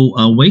so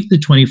wait the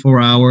 24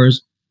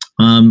 hours.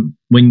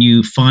 When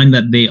you find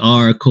that they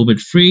are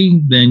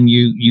COVID-free, then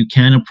you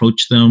can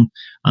approach them,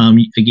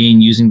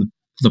 again, using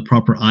the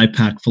proper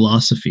IPAC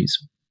philosophies.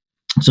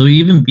 So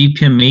even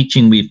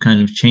BPMHing, we've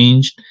kind of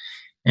changed.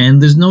 And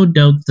there's no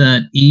doubt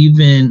that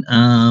even,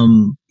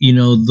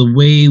 the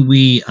way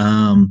we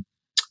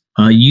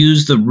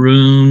use the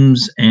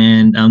rooms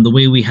and the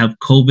way we have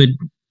COVID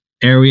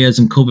areas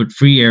and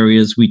COVID-free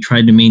areas, we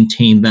try to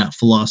maintain that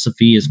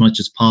philosophy as much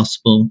as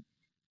possible.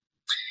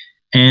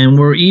 And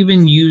we're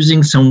even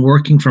using some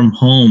working from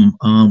home.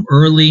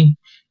 Early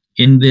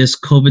in this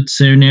COVID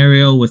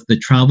scenario with the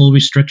travel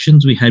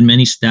restrictions, we had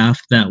many staff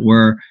that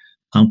were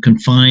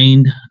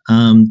confined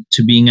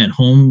to being at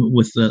home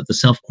with the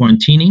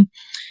self-quarantining.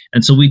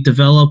 And so we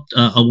developed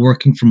a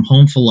working from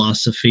home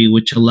philosophy,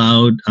 which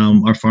allowed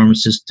our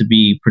pharmacists to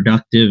be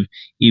productive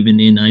even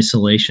in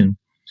isolation.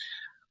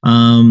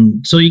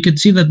 So you could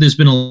see that there's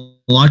been a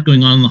lot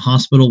going on in the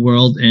hospital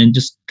world, and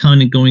just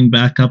kind of going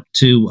back up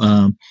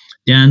to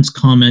Dan's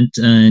comment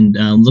and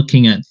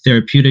looking at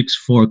therapeutics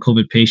for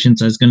COVID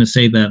patients, I was going to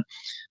say that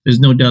there's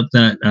no doubt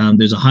that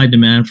there's a high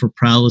demand for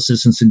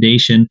paralysis and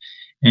sedation.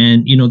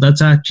 And,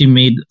 that's actually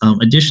made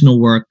additional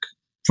work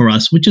for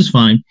us, which is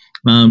fine,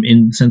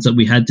 in the sense that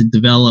we had to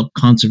develop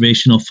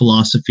conservational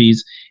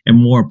philosophies and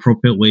more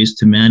appropriate ways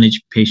to manage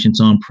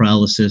patients on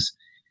paralysis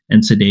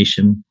and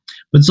sedation.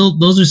 But so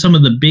those are some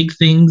of the big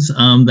things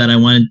that I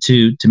wanted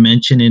to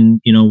mention.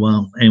 And,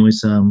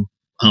 anyways,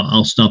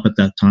 I'll stop at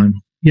that time.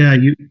 Yeah,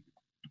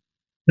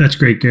 that's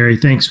great, Gary.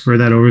 Thanks for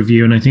that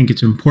overview. And I think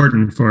it's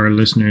important for our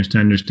listeners to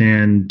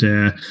understand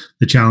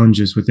the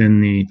challenges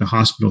within the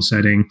hospital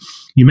setting.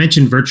 You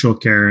mentioned virtual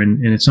care,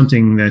 and it's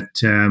something that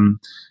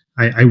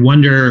I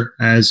wonder,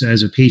 as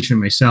a patient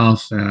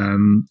myself,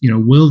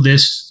 will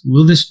this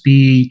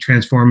be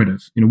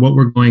transformative? What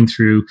we're going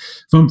through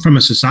from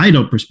a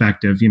societal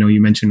perspective.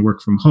 You mentioned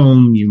work from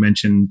home. You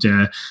mentioned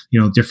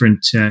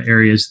different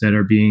areas that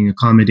are being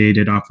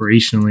accommodated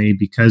operationally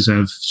because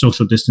of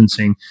social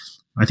distancing.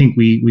 I think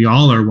we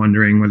all are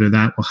wondering whether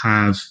that will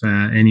have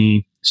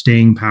any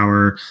staying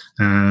power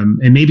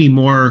and maybe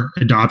more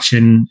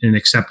adoption and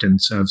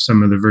acceptance of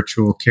some of the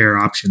virtual care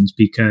options.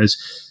 Because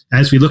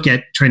as we look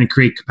at trying to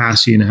create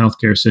capacity in a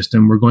healthcare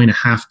system, we're going to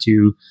have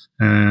to,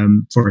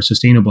 for a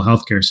sustainable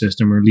healthcare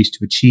system, or at least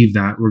to achieve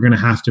that, we're going to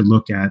have to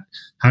look at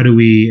how do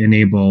we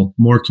enable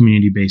more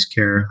community-based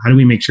care? How do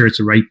we make sure it's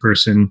the right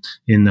person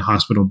in the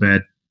hospital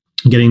bed?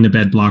 Getting the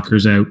bed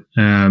blockers out,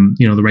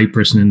 the right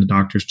person in the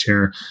doctor's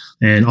chair.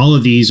 And all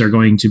of these are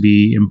going to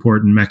be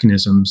important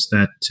mechanisms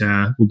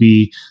that will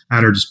be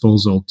at our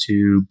disposal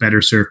to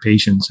better serve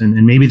patients.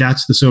 And maybe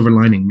that's the silver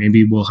lining.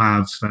 Maybe we'll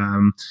have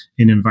an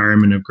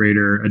environment of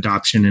greater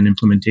adoption and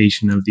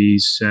implementation of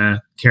these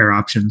care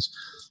options.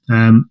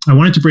 I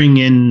wanted to bring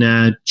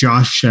in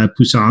Josh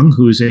Pusong,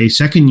 who is a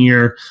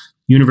second-year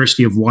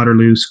University of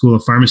Waterloo School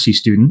of Pharmacy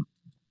student.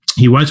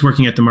 He was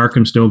working at the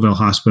Markham Stouffville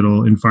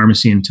Hospital in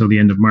pharmacy until the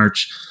end of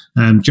March.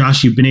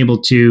 Josh, you've been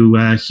able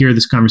to hear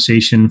this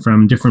conversation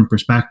from different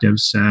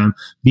perspectives,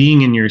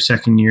 being in your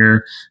second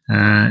year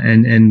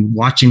and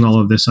watching all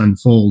of this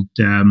unfold.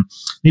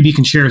 Maybe you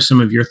can share some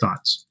of your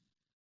thoughts.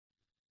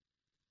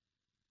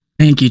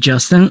 Thank you,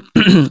 Justin,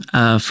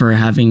 for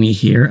having me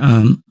here.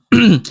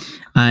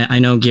 I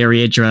know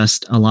Gary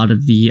addressed a lot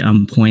of the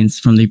points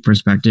from the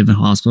perspective of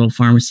hospital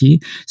pharmacy.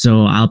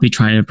 So I'll be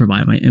trying to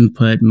provide my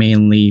input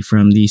mainly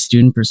from the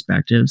student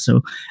perspective.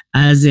 So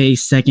as a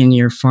second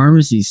year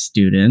pharmacy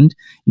student,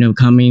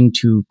 coming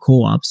to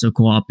co-op. So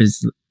co-op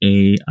is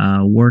a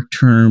work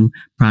term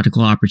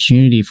practical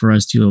opportunity for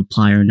us to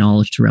apply our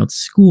knowledge throughout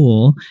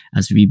school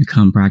as we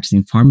become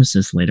practicing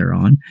pharmacists later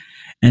on.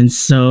 And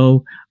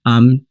so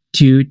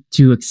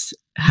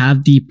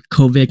have the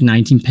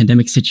COVID-19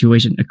 pandemic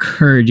situation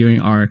occur during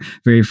our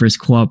very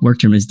first co-op work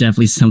term is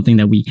definitely something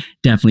that we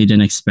definitely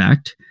didn't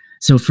expect.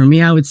 So for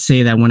me, I would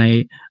say that when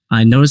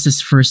I noticed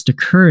this first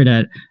occurred,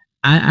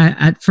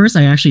 at first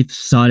I actually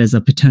saw it as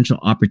a potential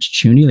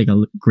opportunity, like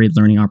a great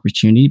learning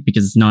opportunity,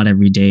 because it's not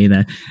every day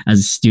that as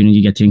a student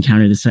you get to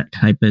encounter this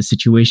type of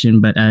situation.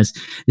 But as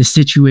the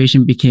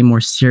situation became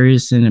more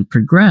serious and it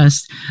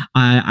progressed,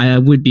 I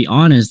would be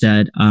honest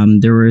that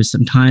there were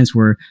some times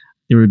where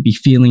there would be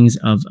feelings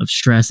of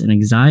stress and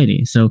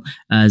anxiety. So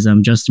as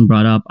Justin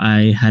brought up,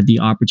 I had the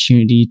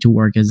opportunity to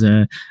work as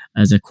a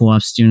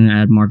co-op student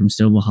at Markham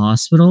Stouffville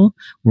Hospital,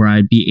 where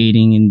I'd be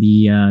aiding in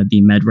the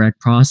MedRec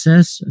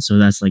process. So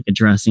that's like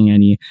addressing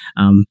any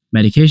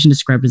medication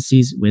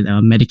discrepancies with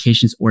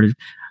medications ordered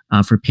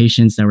for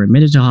patients that were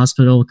admitted to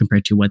hospital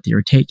compared to what they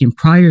were taking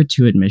prior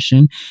to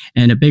admission.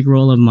 And a big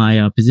role of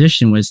my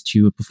position was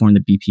to perform the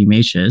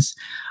BPMHs.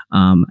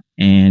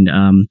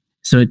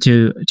 So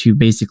to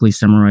basically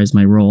summarize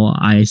my role,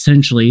 I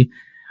essentially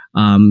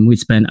would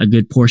spend a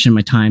good portion of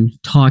my time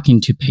talking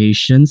to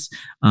patients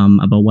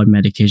about what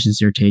medications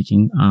they're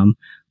taking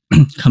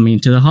coming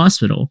into the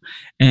hospital.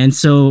 And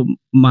so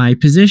my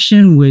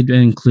position would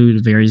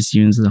include various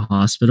units of the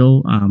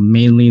hospital,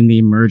 mainly in the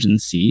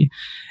emergency.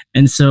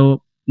 And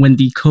so when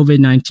the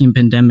COVID-19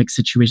 pandemic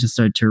situation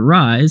started to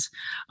arise,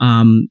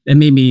 it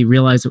made me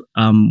realize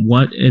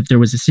what if there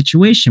was a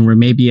situation where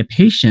maybe a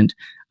patient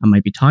I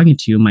might be talking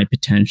to might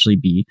potentially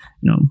be,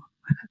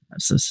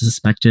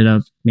 suspected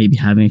of maybe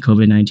having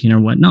COVID-19 or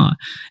whatnot.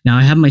 Now,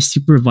 I have my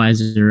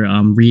supervisor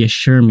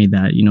reassure me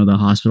that, the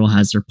hospital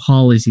has their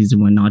policies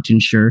and whatnot to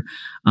ensure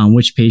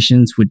which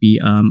patients would be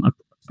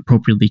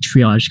appropriately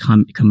triaged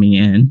coming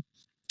in.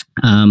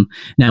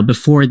 Now,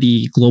 before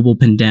the global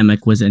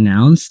pandemic was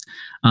announced,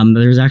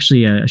 there's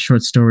actually a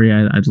short story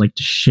I'd like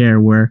to share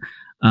where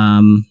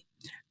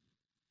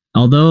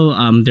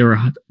although there were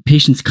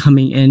patients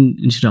coming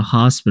into the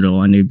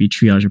hospital and they'd be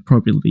triaged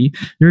appropriately,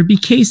 there would be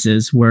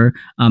cases where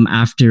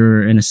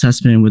after an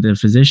assessment with a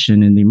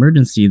physician in the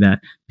emergency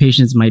that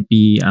patients might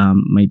be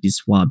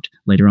swabbed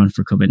later on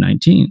for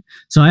COVID-19.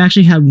 So I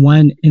actually had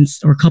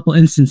a couple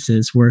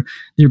instances where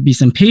there'd be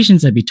some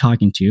patients I'd be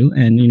talking to,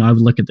 and I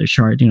would look at their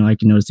chart. I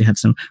can notice they have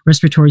some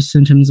respiratory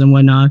symptoms and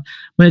whatnot,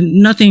 but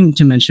nothing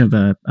to mention of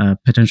a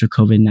potential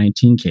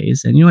COVID-19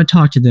 case. And I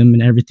talked to them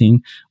and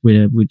everything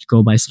would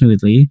go by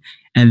smoothly.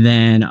 And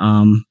then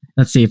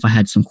let's say if I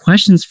had some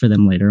questions for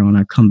them later on,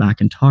 I'd come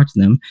back and talk to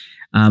them.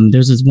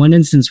 There's this one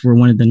instance where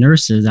one of the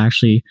nurses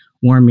actually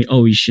warned me,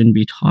 you shouldn't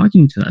be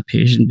talking to that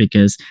patient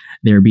because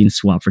they're being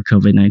swabbed for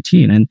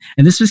COVID-19. And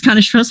this was kind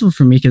of stressful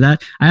for me because I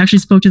actually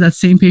spoke to that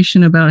same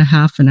patient about a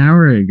half an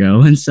hour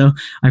ago. And so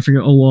I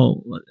figured,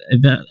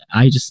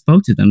 I just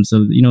spoke to them.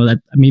 So,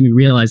 that made me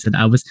realize that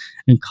I was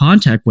in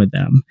contact with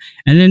them.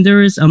 And then there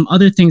was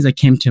other things that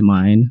came to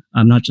mind,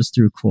 not just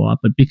through co-op,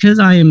 but because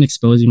I am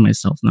exposing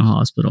myself in the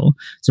hospital.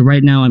 So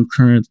right now I'm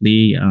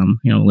currently,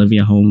 living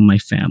at home with my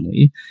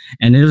family.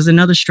 And it was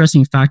another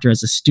stressing factor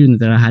as a student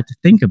that I had to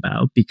think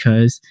about because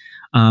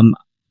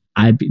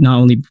I'd not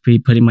only be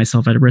putting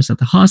myself at risk at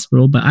the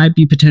hospital, but I'd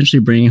be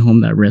potentially bringing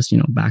home that risk,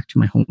 back to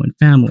my home and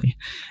family.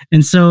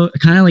 And so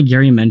kind of like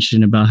Gary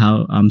mentioned about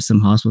how some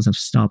hospitals have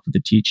stopped with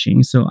the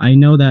teaching. So I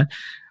know that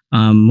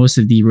most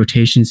of the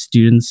rotation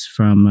students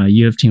from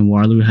U of T and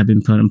Waterloo have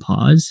been put on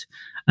pause.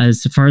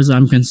 As far as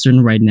I'm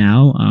concerned right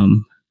now,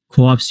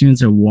 co-op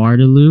students at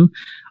Waterloo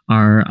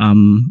are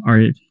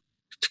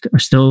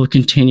still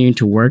continuing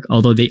to work,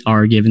 although they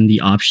are given the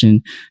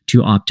option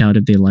to opt out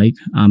if they like,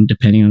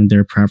 depending on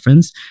their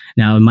preference.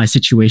 Now, in my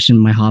situation,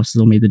 my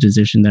hospital made the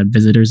decision that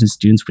visitors and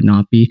students would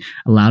not be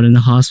allowed in the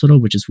hospital,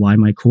 which is why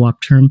my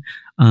co-op term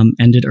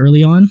ended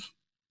early on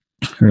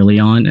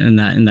in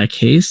that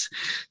case.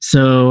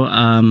 So,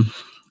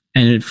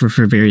 and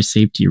for various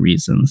safety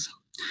reasons.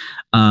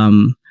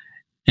 So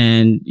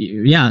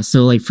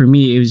like for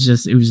me, it was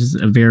just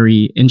a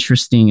very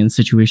interesting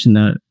situation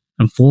that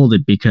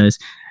unfolded because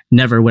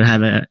never would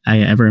have I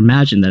ever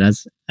imagined that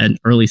as an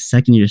early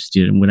second year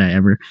student would I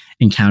ever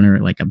encounter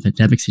like a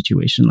pandemic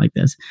situation like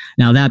this.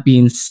 Now, that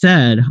being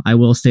said, I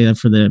will say that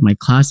for my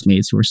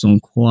classmates who are still in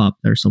co-op,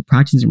 that are still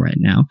practicing right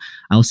now,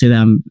 I will say that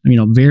I'm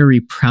very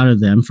proud of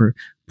them for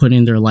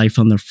putting their life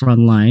on the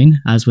front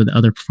line, as with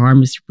other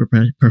pharmacy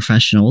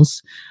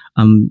professionals.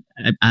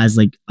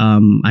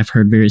 I've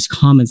heard various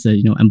comments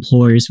that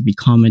employers would be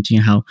commenting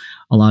how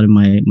a lot of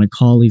my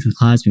colleagues and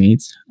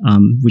classmates,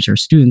 which are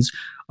students,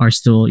 are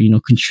still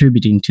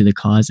contributing to the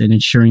cause and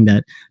ensuring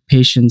that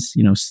patients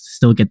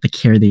still get the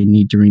care they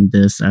need during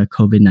this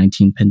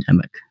COVID-19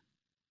 pandemic.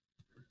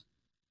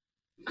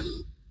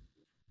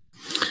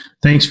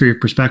 Thanks for your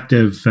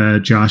perspective,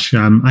 Josh.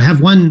 I have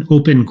one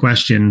open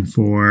question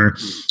for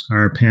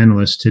our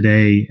panelists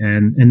today,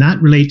 and that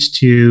relates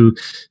to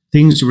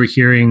things we're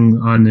hearing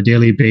on a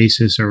daily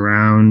basis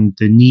around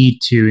the need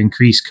to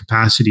increase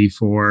capacity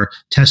for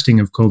testing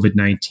of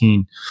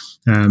COVID-19.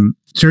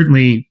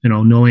 Certainly,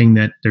 knowing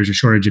that there's a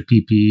shortage of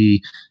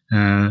PPE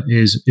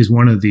is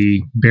one of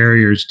the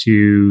barriers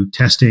to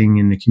testing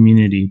in the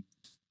community.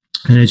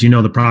 And as you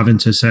know, the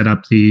province has set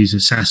up these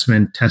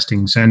assessment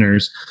testing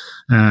centers,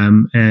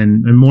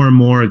 and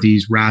more of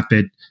these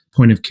rapid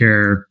point of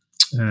care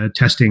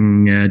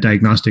testing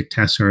diagnostic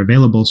tests are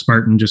available.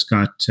 Spartan just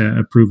got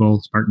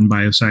approval, Spartan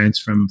Bioscience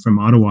from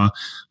Ottawa,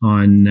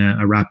 on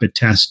a rapid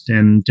test.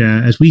 And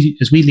as we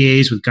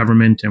liaise with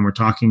government and we're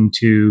talking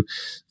to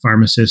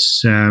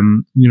pharmacists,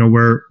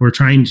 we're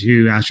trying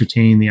to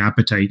ascertain the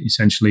appetite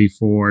essentially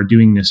for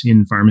doing this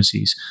in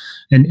pharmacies.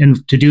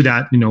 And to do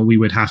that, we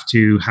would have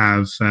to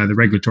have the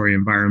regulatory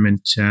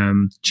environment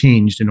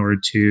changed in order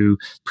to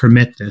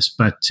permit this.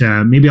 But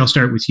maybe I'll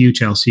start with you,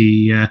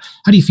 Chelsea. How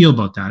do you feel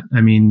about that?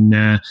 I mean,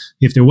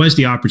 if there was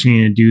the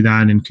opportunity to do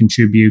that and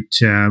contribute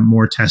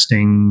more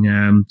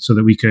testing so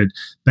that we could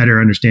better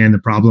understand the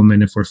problem,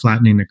 and if we're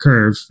flattening the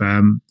curve,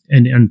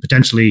 and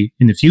potentially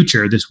in the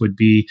future, this would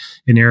be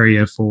an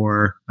area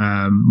for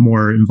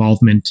more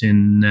involvement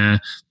in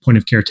point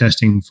of care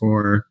testing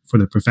for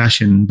the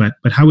profession. But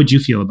how would you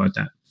feel about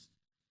that?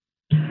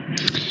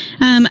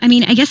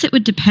 I guess it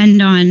would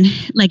depend on,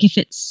 if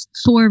it's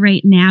for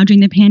right now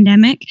during the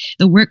pandemic,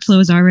 the workflow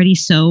is already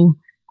so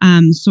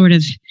sort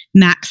of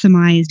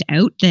maximized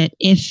out that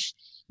if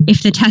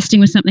the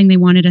testing was something they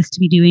wanted us to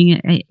be doing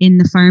in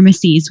the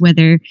pharmacies,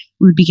 whether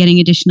we would be getting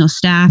additional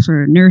staff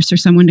or a nurse or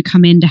someone to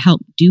come in to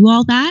help do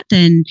all that,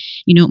 then,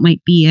 it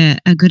might be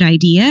a good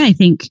idea. I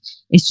think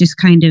it's just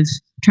kind of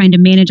trying to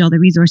manage all the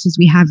resources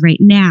we have right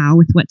now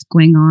with what's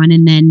going on,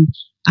 and then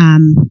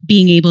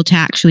being able to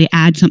actually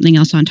add something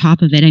else on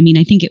top of it.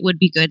 I think it would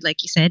be good,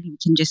 like you said, you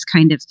can just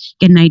kind of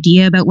get an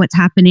idea about what's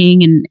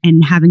happening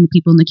and having the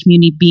people in the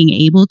community being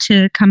able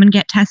to come and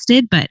get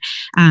tested. But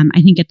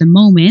I think at the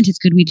moment, it's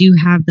good we do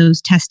have those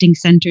testing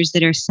centers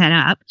that are set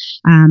up.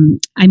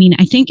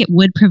 I think it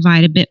would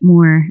provide a bit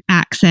more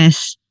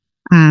access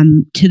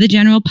to the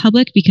general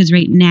public, because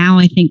right now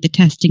I think the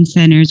testing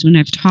centers, when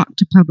I've talked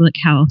to public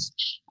health,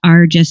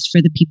 are just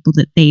for the people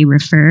that they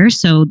refer.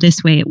 So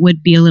this way it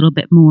would be a little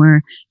bit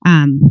more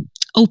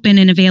open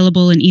and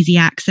available and easy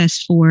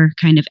access for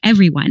kind of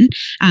everyone.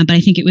 But I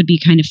think it would be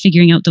kind of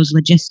figuring out those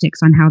logistics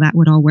on how that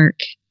would all work.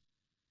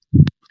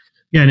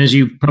 Yeah, and as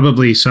you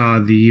probably saw,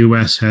 the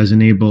US has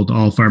enabled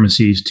all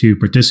pharmacies to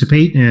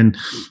participate, and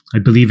I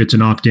believe it's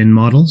an opt-in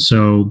model.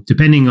 So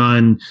depending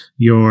on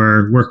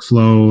your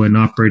workflow and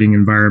operating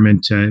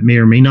environment, it may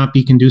or may not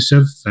be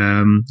conducive,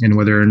 and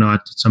whether or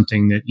not it's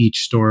something that each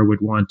store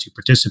would want to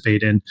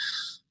participate in.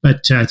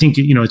 But I think,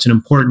 it's an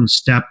important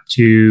step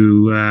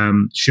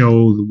to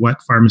show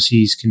what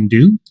pharmacies can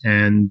do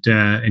and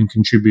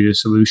contribute a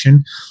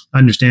solution,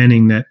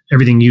 understanding that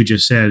everything you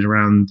just said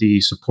around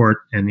the support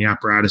and the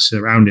apparatus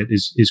around it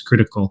is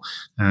critical,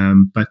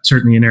 but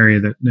certainly an area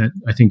that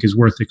I think is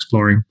worth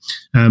exploring.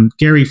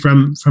 Gary,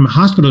 from a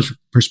hospital's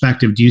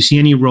perspective, do you see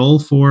any role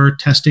for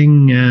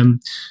testing,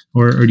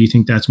 or do you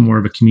think that's more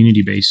of a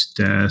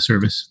community-based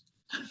service?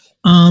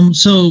 I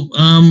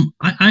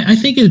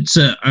think it's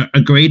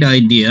a great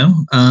idea.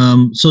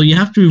 So you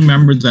have to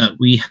remember that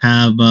we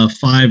have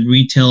 5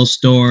 retail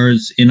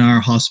stores in our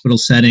hospital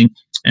setting,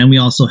 and we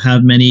also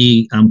have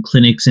many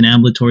clinics and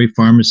ambulatory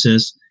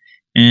pharmacists.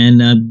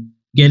 And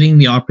getting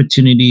the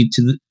opportunity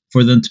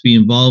for them to be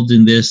involved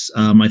in this,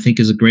 I think,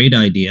 is a great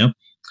idea.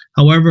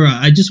 However,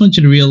 I just want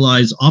you to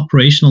realize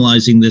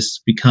operationalizing this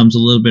becomes a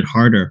little bit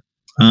harder.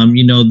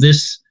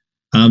 This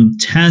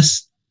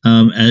test,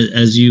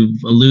 as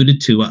you've alluded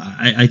to,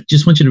 I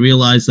just want you to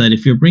realize that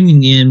if you're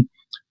bringing in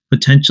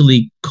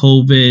potentially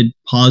COVID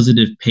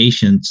positive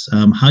patients,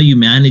 how you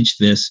manage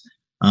this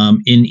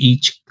in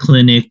each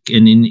clinic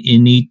and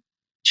in each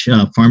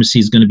pharmacy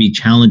is going to be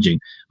challenging.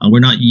 We're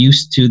not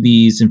used to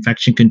these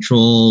infection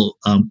control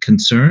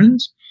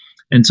concerns.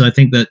 And so I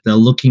think that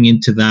looking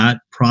into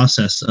that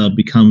process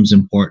becomes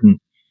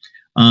important.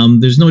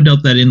 There's no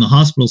doubt that in the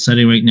hospital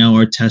setting right now,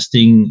 our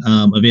testing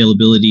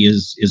availability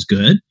is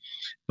good.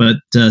 But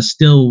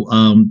still,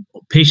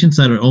 patients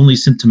that are only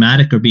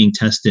symptomatic are being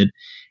tested.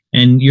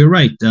 And you're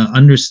right,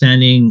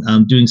 understanding,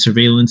 doing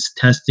surveillance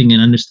testing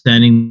and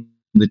understanding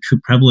the true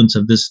prevalence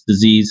of this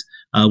disease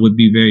would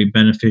be very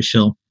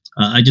beneficial.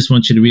 I just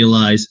want you to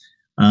realize,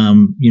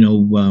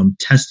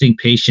 testing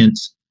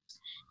patients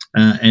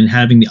and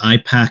having the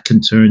IPAC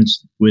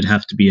concerns would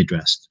have to be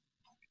addressed.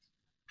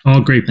 All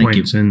great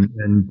points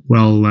and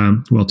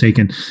well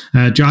taken.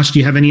 Josh, do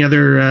you have any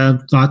other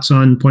thoughts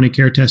on point of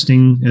care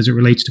testing as it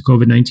relates to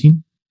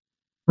COVID-19?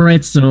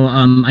 Right. So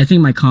I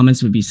think my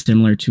comments would be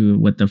similar to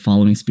what the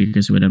following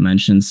speakers would have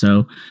mentioned.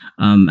 So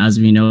as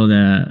we know,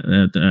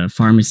 the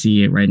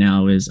pharmacy right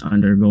now is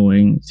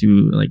undergoing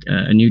through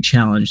a new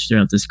challenge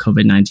throughout this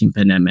COVID-19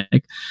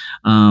 pandemic.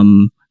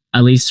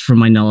 at least from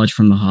my knowledge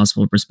from the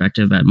hospital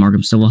perspective at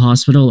Markham Civil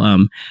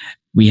Hospital,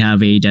 we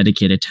have a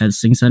dedicated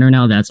testing center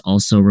now that's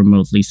also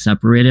remotely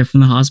separated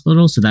from the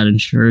hospital. So that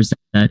ensures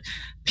that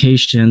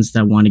patients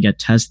that want to get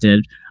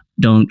tested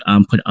don't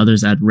put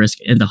others at risk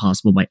in the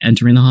hospital by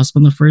entering the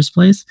hospital in the first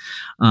place.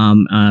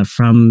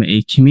 From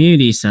a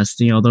community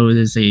testing, although it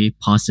is a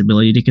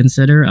possibility to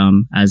consider,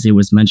 as it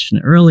was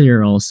mentioned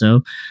earlier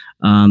also,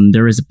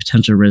 there is a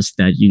potential risk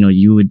that,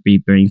 you would be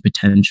bringing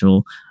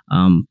potential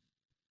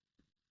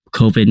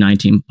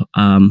COVID-19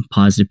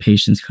 positive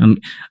patients come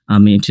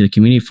into the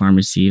community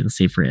pharmacy, let's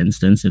say, for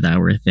instance, if that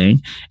were a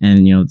thing.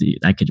 And,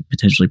 that could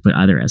potentially put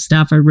either as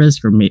staff at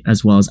risk or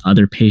as well as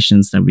other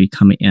patients that would be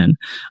coming in.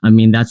 I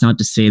mean, that's not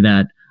to say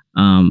that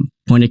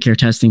point of care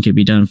testing could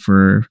be done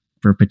for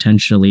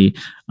potentially,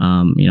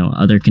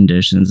 other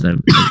conditions that,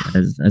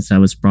 as that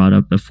was brought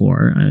up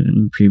before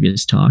in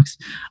previous talks.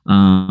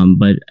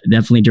 But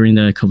definitely during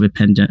the COVID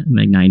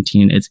pandemic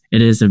 19, it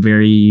is a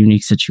very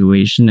unique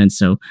situation. And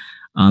so,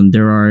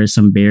 there are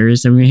some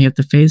barriers that we may have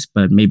to face,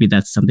 but maybe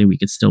that's something we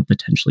could still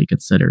potentially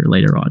consider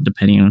later on,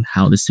 depending on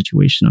how the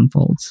situation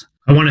unfolds.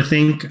 I want to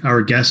thank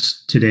our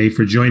guests today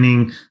for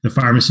joining the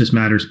Pharmacist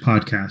Matters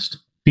podcast.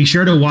 Be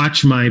sure to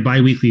watch my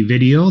bi-weekly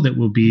video that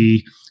will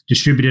be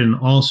distributed on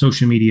all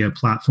social media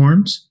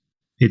platforms.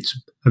 It's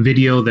a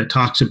video that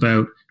talks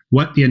about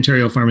what the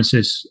Ontario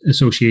Pharmacists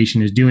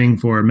Association is doing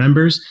for our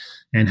members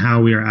and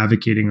how we are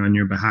advocating on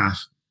your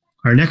behalf.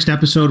 Our next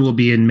episode will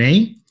be in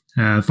May.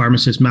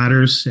 Pharmacist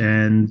Matters,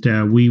 and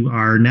we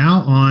are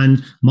now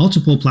on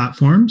multiple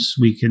platforms.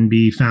 We can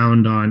be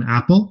found on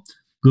Apple,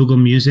 Google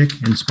Music,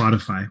 and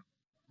Spotify.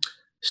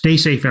 Stay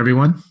safe,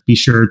 everyone. Be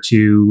sure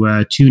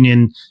to tune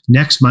in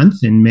next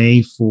month in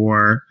May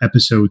for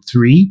episode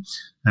 3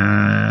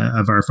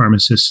 of our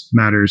Pharmacist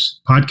Matters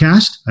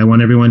podcast. I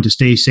want everyone to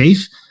stay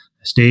safe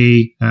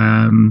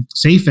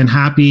and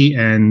happy,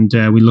 and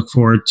we look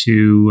forward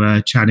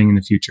to chatting in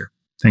the future.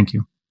 Thank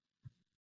you.